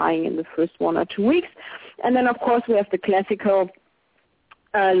then dying in the first 1 or 2 weeks. And then, of course, we have the classical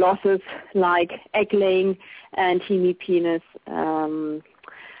losses like egg laying and hemipenis.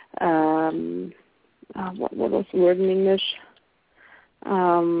 What was the word in English?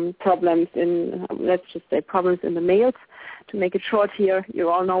 Problems in, let's just say problems in the males. To make it short here, you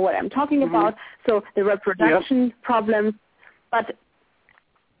all know what I'm talking about. So the reproduction problems, but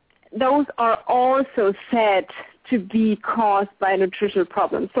those are also said to be caused by nutritional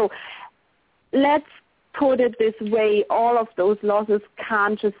problems. So let's put it this way, all of those losses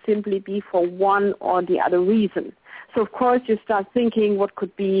can't just simply be for one or the other reason. So of course you start thinking what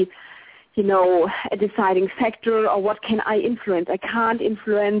could be, a deciding factor, or what can I influence? I can't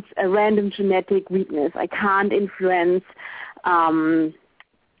influence a random genetic weakness. I can't influence, some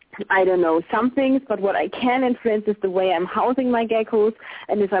things, but what I can influence is the way I'm housing my geckos,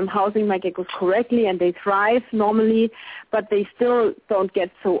 and if I'm housing my geckos correctly and they thrive normally, but they still don't get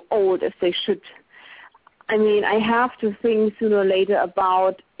so old as they should. I mean, I have to think sooner or later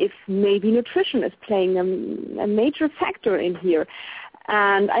about if maybe nutrition is playing a major factor in here.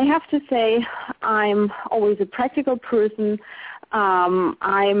 And I have to say, I'm always a practical person.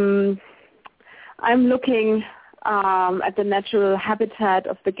 I'm looking at the natural habitat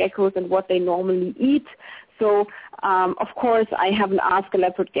of the geckos and what they normally eat. So, of course, I haven't asked a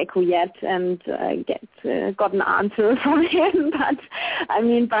leopard gecko yet and got an answer from him. But I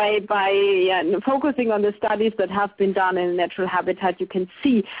mean, by focusing on the studies that have been done in natural habitat, you can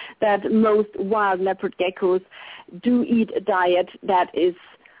see that most wild leopard geckos do eat a diet that is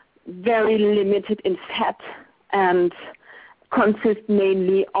very limited in fat and consists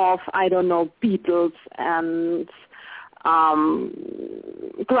mainly of, beetles and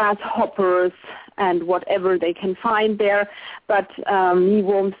grasshoppers and whatever they can find there. But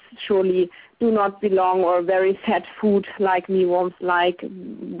mealworms surely do not belong, or very fat food like mealworms, like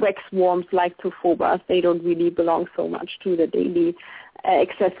waxworms, like tophobas. They don't really belong so much to the daily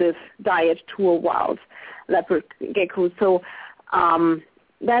excessive diet to a wild leopard gecko. So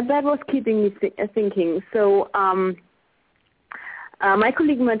that was keeping me thinking. So my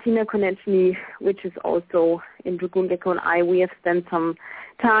colleague Martina Konechny, which is also in Dragoon Gecko, and I, we have spent some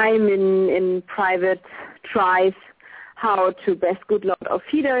time in private tries how to best good load our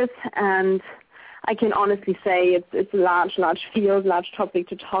feeders, and I can honestly say it's a large field, large topic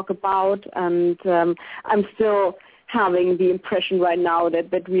to talk about, and I'm still having the impression right now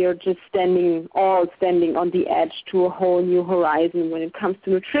that we are just standing on the edge to a whole new horizon when it comes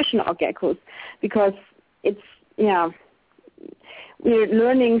to nutrition of geckos, because we're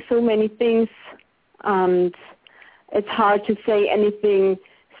learning so many things, and it's hard to say anything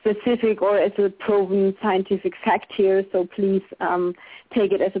specific or as a proven scientific fact here, so please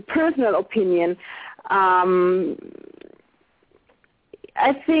take it as a personal opinion.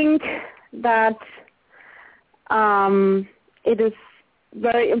 I think that it is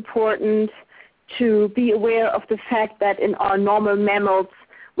very important to be aware of the fact that in our normal mammals,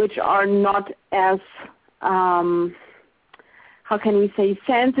 which are not as, how can we say,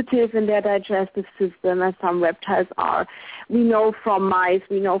 sensitive in their digestive system as some reptiles are, we know from mice,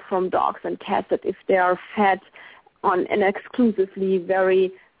 we know from dogs and cats that if they are fed on an exclusively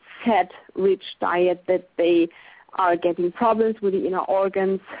very fat-rich diet, that they are getting problems with the inner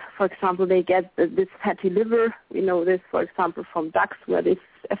organs. For example, they get this fatty liver. We know this, for example, from ducks, where this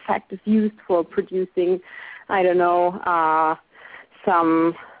effect is used for producing, I don't know,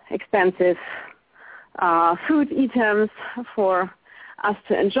 some expensive food items for us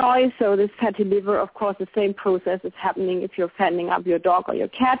to enjoy. So this fatty liver, of course, the same process is happening if you're fattening up your dog or your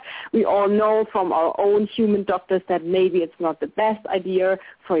cat. We all know from our own human doctors that maybe it's not the best idea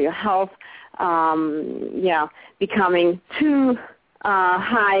for your health, becoming too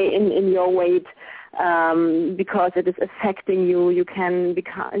high in your weight, because it is affecting you. You can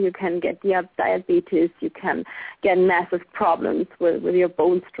get diabetes. You can get massive problems with your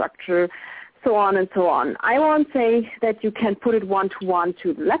bone structure, so on and so on. I won't say that you can put it one-to-one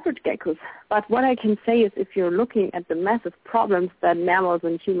to leopard geckos, but what I can say is if you're looking at the massive problems that mammals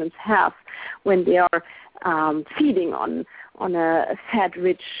and humans have when they are feeding on a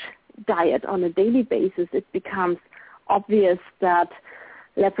fat-rich diet on a daily basis, it becomes obvious that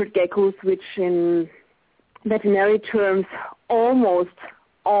leopard geckos, which in veterinary terms almost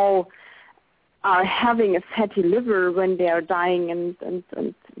all are having a fatty liver when they are dying, and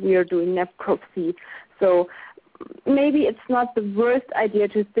we are doing necropsy. So maybe it's not the worst idea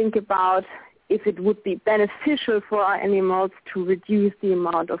to think about if it would be beneficial for our animals to reduce the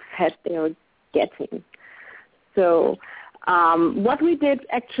amount of fat they are getting. So what we did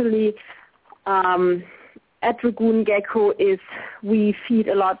actually at Dragoon Gecko is we feed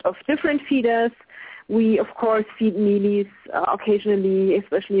a lot of different feeders. We, of course, feed mealies occasionally,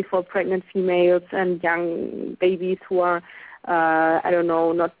 especially for pregnant females and young babies who are,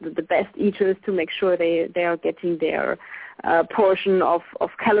 not the best eaters, to make sure they are getting their portion of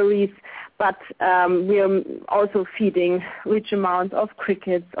calories. But we are also feeding rich amounts of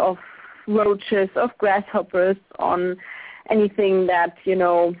crickets, of roaches, of grasshoppers, on anything that, is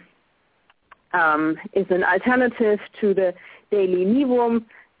an alternative to the daily mealworm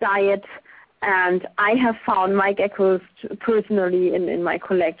diet. And I have found my geckos personally in my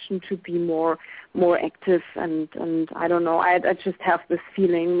collection to be more active, and I don't know, I just have this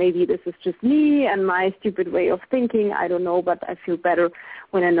feeling, maybe this is just me and my stupid way of thinking, I don't know, but I feel better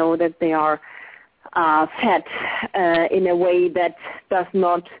when I know that they are fed in a way that does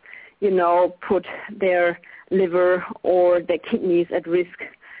not, put their liver or their kidneys at risk.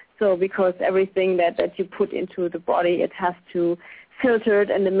 So because everything that you put into the body, it has to filtered,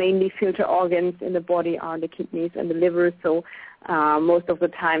 and the mainly filter organs in the body are the kidneys and the liver. So most of the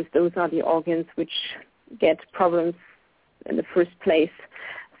times those are the organs which get problems in the first place.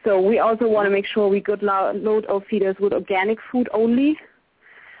 So we also want to make sure we load our feeders with organic food only.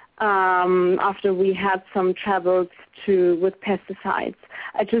 After we had some troubles with pesticides,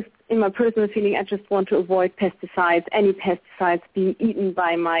 in my personal feeling, I just want to avoid pesticides, any pesticides being eaten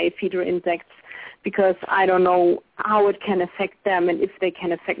by my feeder insects, because I don't know how it can affect them and if they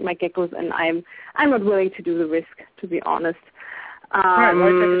can affect my geckos, and I'm not willing to do the risk, to be honest. Right,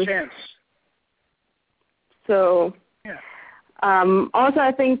 why take a chance? So, yeah. Also,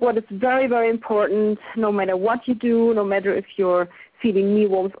 I think what is very, very important, no matter what you do, no matter if you're feeding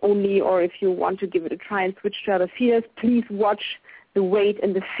mealworms only or if you want to give it a try and switch to other feeders, please watch the weight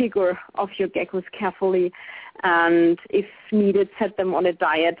and the figure of your geckos carefully, and if needed, set them on a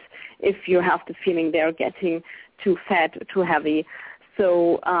diet if you have the feeling they're getting too fat, too heavy.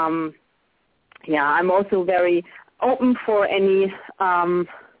 So, I'm also very open for any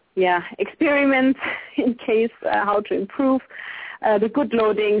experiments in case how to improve the good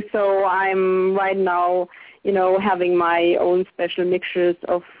loading. So I'm right now, having my own special mixtures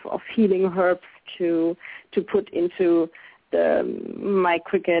of healing herbs to put into my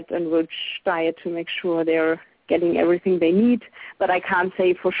cricket and roach diet to make sure they're getting everything they need. But I can't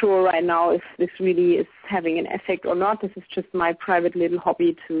say for sure right now if this really is having an effect or not. This is just my private little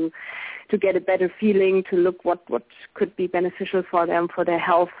hobby to get a better feeling, to look what could be beneficial for them, for their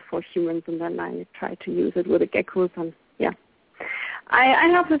health, for humans, and then I try to use it with the geckos. And I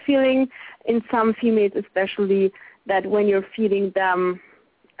have a feeling in some females especially that when you're feeding them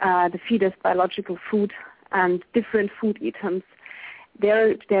the feeders biological food and different food items,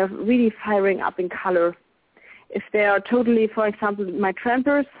 they're really firing up in color. If they are totally, for example, my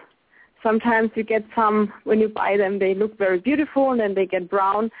trampers, sometimes you get some, when you buy them, they look very beautiful and then they get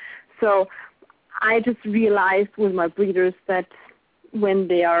brown. So I just realized with my breeders that when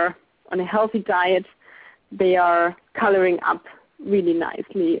they are on a healthy diet, they are coloring up really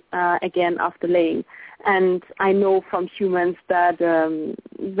nicely again after laying. And I know from humans that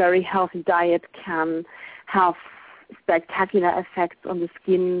very healthy diet can have spectacular effects on the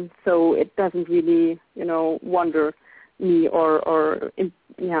skin, so it doesn't really, wonder me or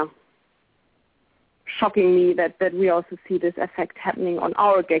shocking me that we also see this effect happening on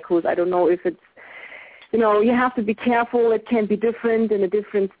our geckos. I don't know if it's, you have to be careful. It can be different in a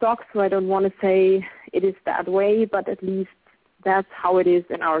different stock, so I don't want to say it is that way, but at least that's how it is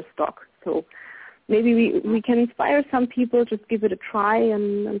in our stock. So maybe we can inspire some people, just give it a try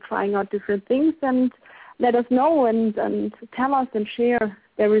and trying out different things, and let us know and tell us and share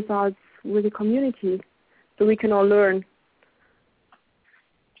their results with the community so we can all learn.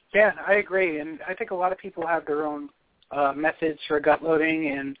 Yeah, I agree. And I think a lot of people have their own methods for gut loading.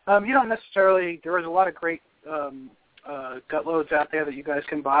 And you don't necessarily, there is a lot of great gut loads out there that you guys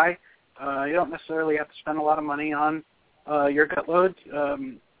can buy. You don't necessarily have to spend a lot of money on your gut loads.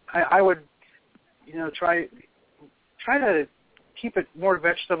 I would, try to keep it more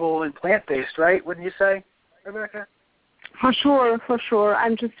vegetable and plant-based, right? Wouldn't you say, Rebecca? For sure.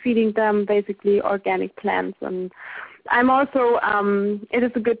 I'm just feeding them basically organic plants, and I'm also, it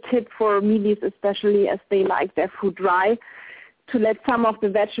is a good tip for mealies, especially as they like their food dry, to let some of the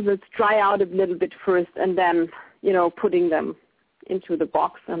vegetables dry out a little bit first and then, putting them into the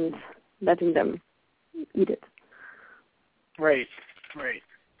box and letting them eat it. Right.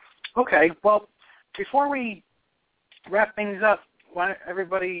 Okay, well, before we wrap things up,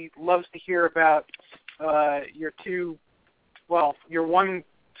 everybody loves to hear about your one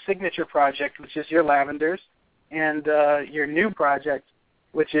signature project, which is your lavenders, and your new project,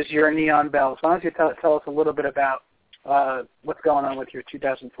 which is your neon bells. Why don't you tell us a little bit about what's going on with your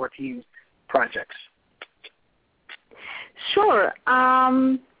 2014 projects? Sure.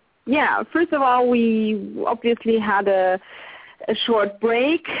 First of all, we obviously had a short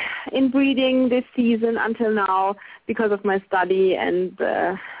break in breeding this season until now because of my study and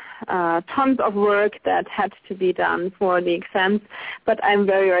tons of work that had to be done for the exams. But I'm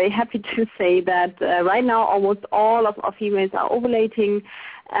very, very happy to say that right now almost all of our females are ovulating,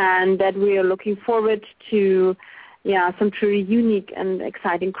 and that we are looking forward to some truly unique and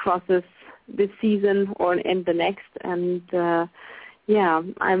exciting crosses this season or in the next. And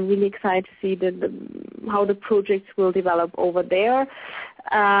I'm really excited to see how the projects will develop over there.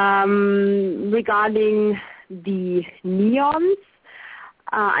 Regarding the neons,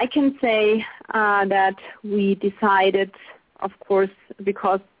 I can say that we decided, of course,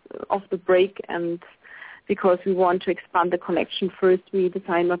 because of the break and because we want to expand the collection first, we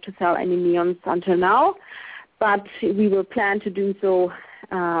decided not to sell any neons until now, but we will plan to do so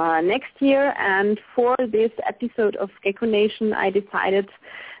next year. And for this episode of Gecko Nation, I decided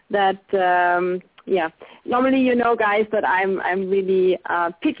that, normally guys, that I'm really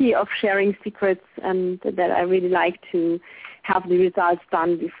picky of sharing secrets, and that I really like to have the results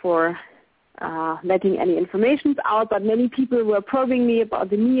done before letting any information out. But many people were probing me about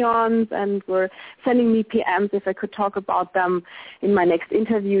the neons and were sending me PMs if I could talk about them in my next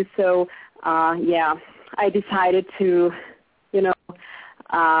interview. So, I decided to,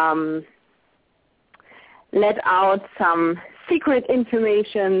 let out some secret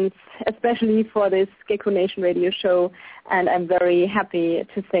information, especially for this Gecko Nation radio show. And I'm very happy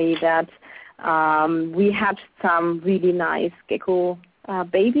to say that we had some really nice gecko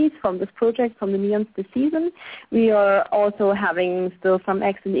babies from this project, from the neons this season. We are also having still some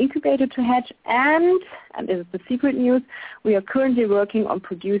eggs in the incubator to hatch, and this is the secret news, we are currently working on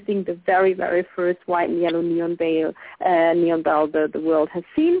producing the very, very first white and yellow neon bell the world has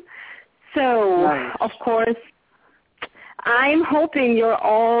seen. So, nice. Of course, I'm hoping you're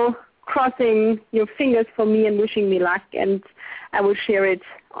all crossing your fingers for me and wishing me luck, and I will share it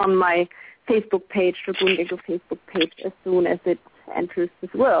on my Facebook page, Dragoon Gecko Facebook page, as soon as it enters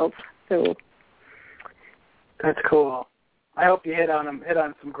this world. So that's cool. I hope you hit on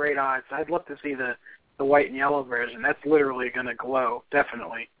some great odds. I'd love to see the white and yellow version. That's literally going to glow,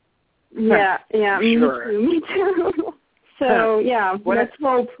 definitely. Yeah, sure. Me too. So let's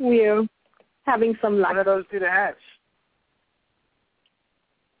hope we're having some luck. When are those due to hatch?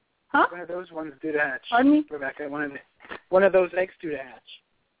 Huh? When are those ones due to hatch? Pardon me? Rebecca, when are those eggs due to hatch?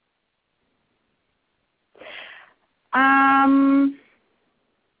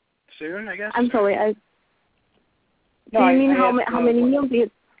 Soon, I guess? I'm sorry. Do you mean how many meals?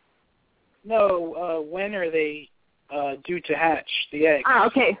 No, when are they due to hatch the eggs?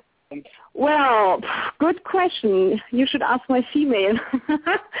 Okay. Well, good question. You should ask my female.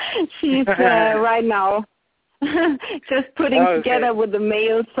 She's right now just putting together with the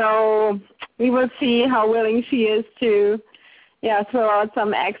male, so we will see how willing she is to throw out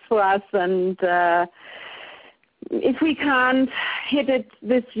some eggs for us. And if we can't hit it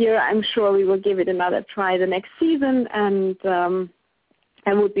this year, I'm sure we will give it another try the next season, and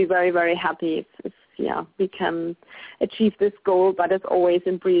I would be very, very happy if we can achieve this goal. But as always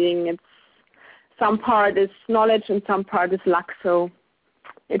in breeding, it's some part is knowledge and some part is luck. So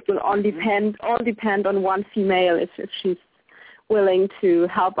it will all depend on one female if she's willing to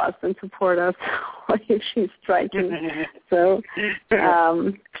help us and support us, or if she's striking. So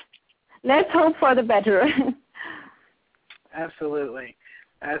let's hope for the better. Absolutely.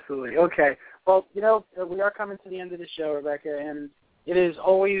 Okay. Well, we are coming to the end of the show, Rebecca, and it is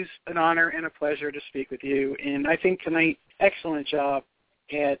always an honor and a pleasure to speak with you. And I think tonight, excellent job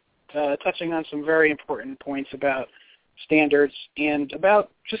at touching on some very important points about standards and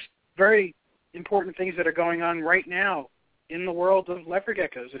about just very important things that are going on right now in the world of leopard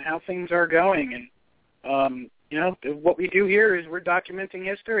geckos and how things are going. And, what we do here is we're documenting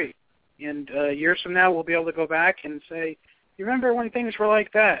history. And years from now, we'll be able to go back and say, you remember when things were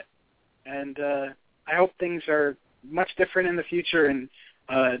like that? And I hope things are much different in the future and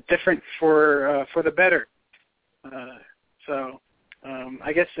different for the better.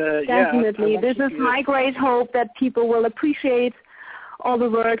 I guess, definitely. This is my great hope, that people will appreciate all the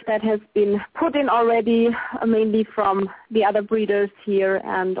work that has been put in already, mainly from the other breeders here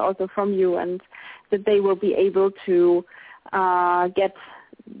and also from you, and that they will be able to get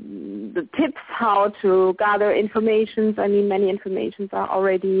the tips how to gather information. I mean, many informations are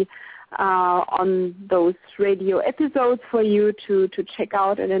already on those radio episodes for you to check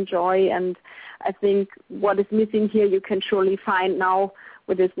out and enjoy. And I think what is missing here you can surely find now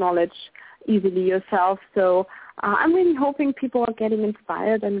with this knowledge easily yourself. So I'm really hoping people are getting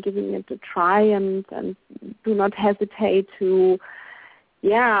inspired and giving it a try, and do not hesitate to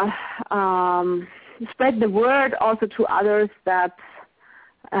spread the word also to others that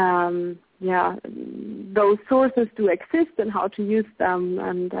those sources do exist and how to use them,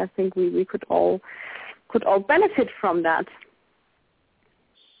 and I think we could all benefit from that.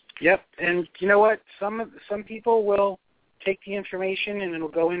 Yep, and you know what? Some people will take the information and it'll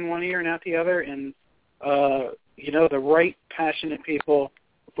go in one ear and out the other, and the right passionate people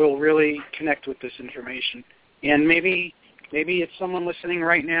will really connect with this information. And maybe it's someone listening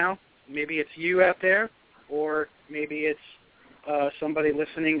right now. Maybe it's you out there, or maybe it's somebody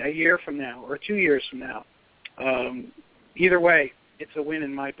listening a year from now or 2 years from now. Either way, it's a win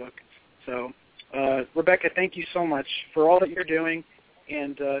in my book. So, Rebecca, thank you so much for all that you're doing,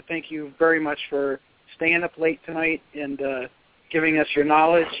 and thank you very much for staying up late tonight and giving us your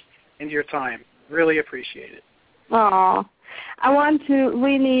knowledge and your time. Really appreciate it. Oh, I want to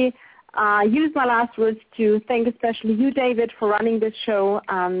really use my last words to thank especially you, David, for running this show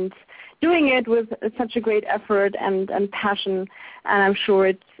and doing it with such a great effort and passion, and I'm sure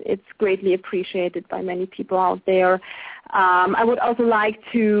it's greatly appreciated by many people out there. I would also like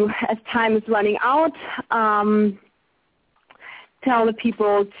to, as time is running out, tell the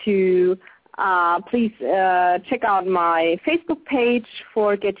people to please check out my Facebook page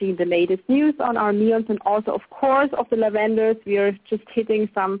for getting the latest news on our neons, and also, of course, of the lavenders. We are just hitting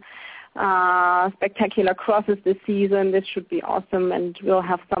some spectacular crosses this season. This should be awesome, and we'll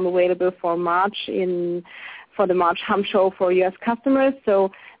have some available for March for the March Hum Show for U.S. customers.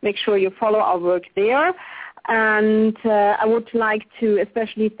 So make sure you follow our work there. And I would like to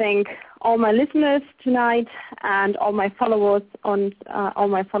especially thank all my listeners tonight and all my followers on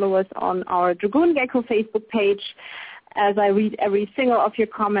our Dragoon Gecko Facebook page, as I read every single of your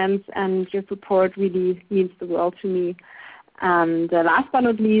comments, and your support really means the world to me. And last but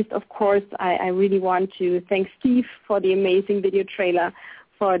not least, of course, I really want to thank Steve for the amazing video trailer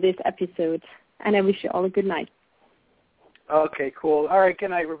for this episode. And I wish you all a good night. Okay, cool. All right,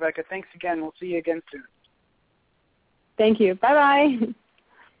 good night, Rebecca. Thanks again. We'll see you again soon. Thank you. Bye-bye.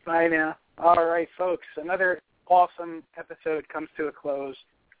 Bye now. All right, folks. Another awesome episode comes to a close.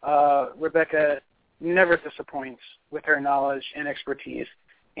 Rebecca never disappoints with her knowledge and expertise.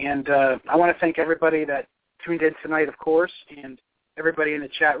 And I want to thank everybody that tuned in tonight, of course, and everybody in the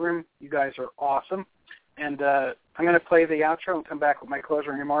chat room. You guys are awesome. And I'm going to play the outro and come back with my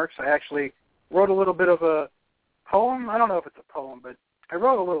closing remarks. I actually wrote a little bit of a poem. I don't know if it's a poem, but I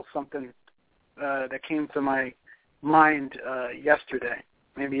wrote a little something that came to my mind yesterday.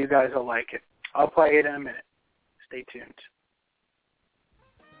 Maybe you guys will like it. I'll play it in a minute. Stay tuned.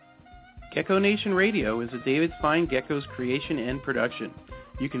 Gecko Nation Radio is a David Fine Gecko's creation and production.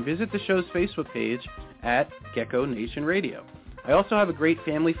 You can visit the show's Facebook page at Gecko Nation Radio. I also have a great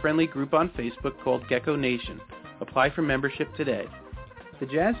family-friendly group on Facebook called Gecko Nation. Apply for membership today. The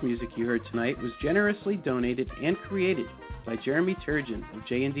jazz music you heard tonight was generously donated and created by Jeremy Turgeon of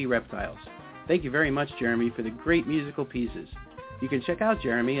J&D Reptiles. Thank you very much, Jeremy, for the great musical pieces. You can check out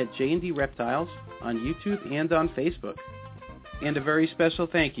Jeremy at J&D Reptiles on YouTube and on Facebook. And a very special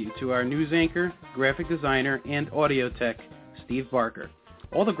thank you to our news anchor, graphic designer, and audio tech, Steve Barker.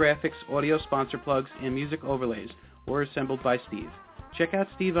 All the graphics, audio sponsor plugs, and music overlays were assembled by Steve. Check out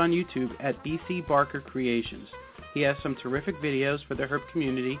Steve on YouTube at BC Barker Creations. He has some terrific videos for the herp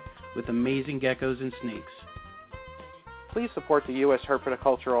community with amazing geckos and snakes. Please support the U.S.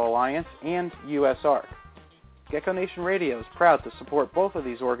 Herpetocultural Alliance and USARC. Gecko Nation Radio is proud to support both of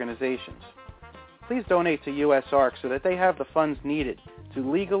these organizations. Please donate to USARC so that they have the funds needed to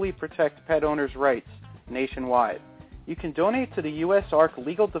legally protect pet owners' rights nationwide. You can donate to the USARC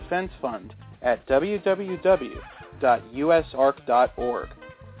Legal Defense Fund at www.usarc.org.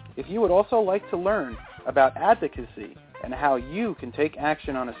 If you would also like to learn about advocacy and how you can take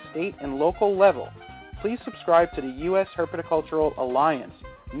action on a state and local level, please subscribe to the U.S. Herpetocultural Alliance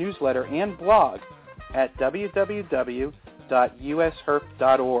newsletter and blog at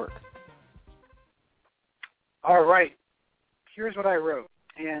www.usherp.org. All right, here's what I wrote,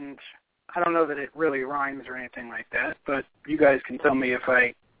 and I don't know that it really rhymes or anything like that, but you guys can tell me if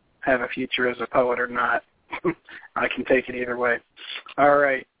I have a future as a poet or not. I can take it either way. All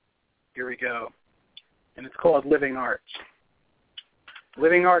right, here we go, and it's called Living Art.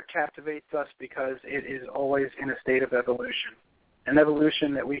 Living art captivates us because it is always in a state of evolution, an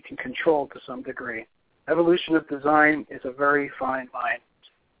evolution that we can control to some degree. Evolution of design is a very fine line.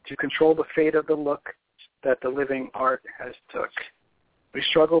 To control the fate of the look that the living art has took. We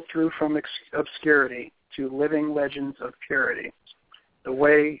struggle through from obscurity to living legends of purity. The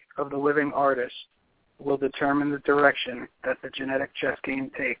way of the living artist will determine the direction that the genetic chess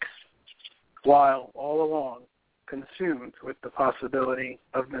game takes, while all along consumed with the possibility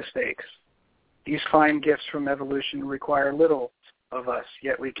of mistakes. These fine gifts from evolution require little of us,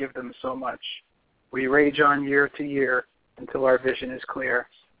 yet we give them so much. We rage on year to year until our vision is clear.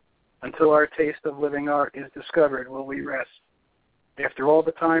 Until our taste of living art is discovered, will we rest. After all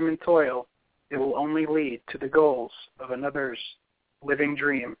the time and toil, it will only lead to the goals of another's living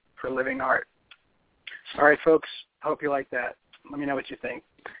dream for living art. All right, folks, I hope you like that. Let me know what you think,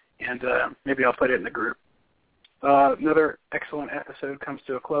 and maybe I'll put it in the group. Another excellent episode comes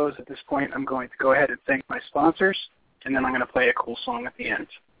to a close. At this point, I'm going to go ahead and thank my sponsors, and then I'm going to play a cool song at the end.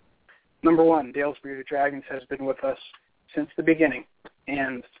 Number one, Dale's Bearded Dragons has been with us since the beginning,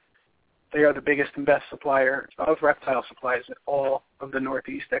 and they are the biggest and best supplier of reptile supplies at all of the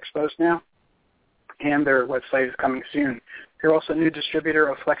Northeast Expos now, and their website is coming soon. They're also a new distributor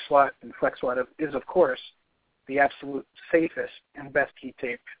of FlexWatt, and FlexWatt is, of course, the absolute safest and best heat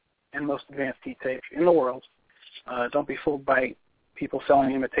tape and most advanced heat tape in the world. Don't be fooled by people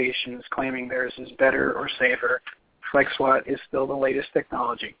selling imitations claiming theirs is better or safer. FlexWatt is still the latest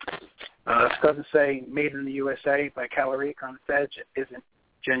technology. It doesn't say made in the USA by Caloric on its edge. It isn't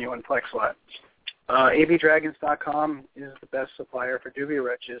genuine FlexWatt. ofDragons.com is the best supplier for dubia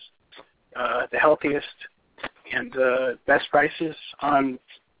roaches. The healthiest and best prices on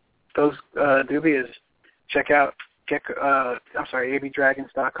those dubias. Check out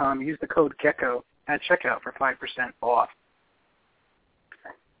avdragons.com. Use the code Gecko at checkout for 5% off.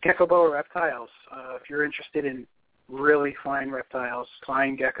 Gecko Boa Reptiles. If you're interested in really fine reptiles,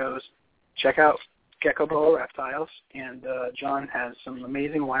 fine geckos, check out Gecko Boa Reptiles, and John has some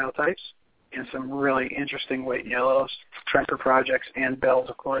amazing wild types and some really interesting white and yellows, Tremper projects, and bells,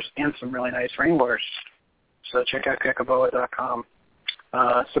 of course, and some really nice rainbows. So check out geckoboa.com.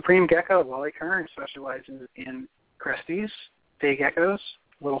 Supreme Gecko, Wally Kern, specializes in cresties, day geckos,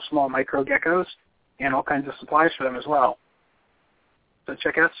 little small micro geckos, and all kinds of supplies for them as well. So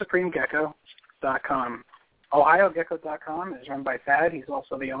check out supremegecko.com. OhioGecko.com is run by Thad. He's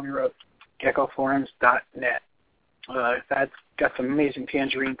also the owner of GeckoForums.net. Thad's got some amazing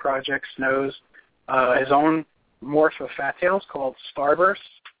tangerine projects, knows his own morph of fat tails called Starburst.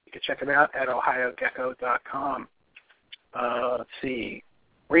 You can check him out at OhioGecko.com. Let's see.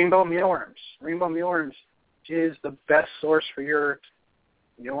 Rainbow Mealworms. Rainbow Mealworms is the best source for your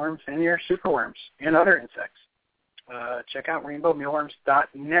mealworms and your superworms and other insects. Check out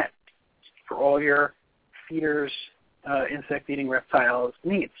rainbowmealworms.net for all your feeders, insect-eating reptiles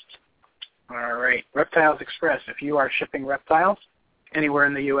needs. All right, Reptiles Express. If you are shipping reptiles anywhere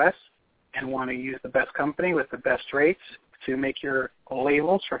in the U.S. and want to use the best company with the best rates to make your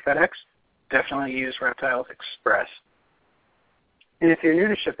labels for FedEx, definitely use Reptiles Express. And if you're new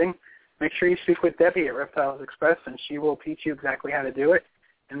to shipping, make sure you speak with Debbie at Reptiles Express, and she will teach you exactly how to do it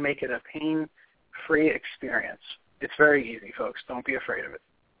and make it a pain-free experience. It's very easy, folks. Don't be afraid of it.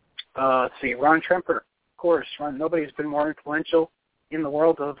 Let's see, Ron Tremper. Of course, nobody's been more influential in the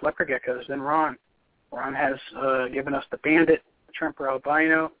world of leopard geckos than Ron. Ron has given us the Bandit, the Tremper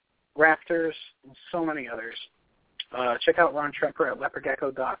Albino, Raptors, and so many others. Check out Ron Tremper at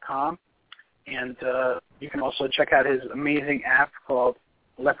leopardgecko.com, and you can also check out his amazing app called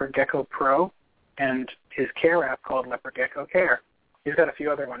Leopard Gecko Pro and his care app called Leopard Gecko Care. He's got a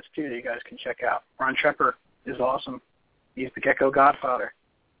few other ones, too, that you guys can check out. Ron Tremper is awesome. He's the gecko godfather,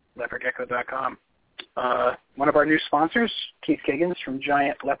 leopardgecko.com. One of our new sponsors, Keith Kiggins from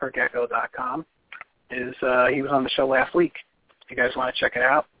GiantLeopardGecko.com, he was on the show last week. If you guys want to check it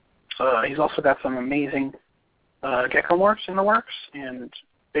out. He's also got some amazing gecko morphs in the works and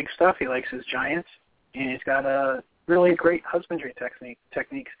big stuff. He likes his giants, and he's got really great husbandry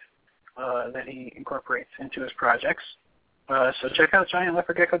techniques that he incorporates into his projects. So check out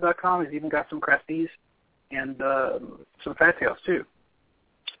GiantLeopardGecko.com. He's even got some cresties and some fat tails too.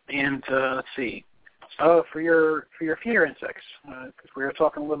 And let's see. For your feeder insects, because we were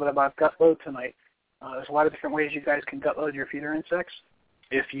talking a little bit about gut load tonight. There's a lot of different ways you guys can gut load your feeder insects.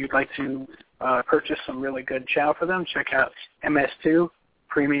 If you'd like to purchase some really good chow for them, check out MS2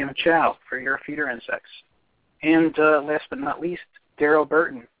 Premium Chow for your feeder insects. And last but not least, Daryl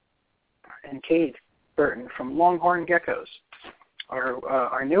Burton and Cade Burton from Longhorn Geckos,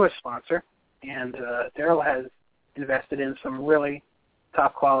 our newest sponsor. And Daryl has invested in some really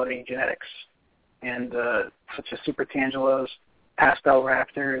top-quality genetics, and such as Super Tangelos, Pastel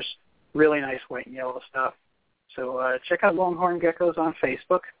Raptors, really nice white and yellow stuff. So check out Longhorn Geckos on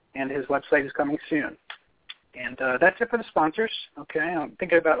Facebook, and his website is coming soon. And that's it for the sponsors. Okay, I'm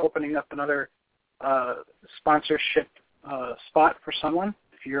thinking about opening up another sponsorship spot for someone.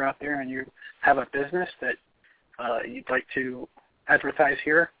 If you're out there and you have a business that you'd like to advertise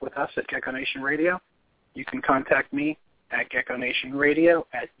here with us at Gecko Nation Radio, you can contact me at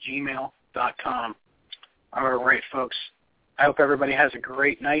geckonationradio@gmail.com. All right, folks. I hope everybody has a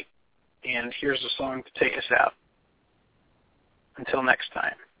great night, and here's a song to take us out. Until next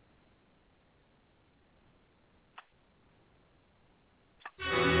time.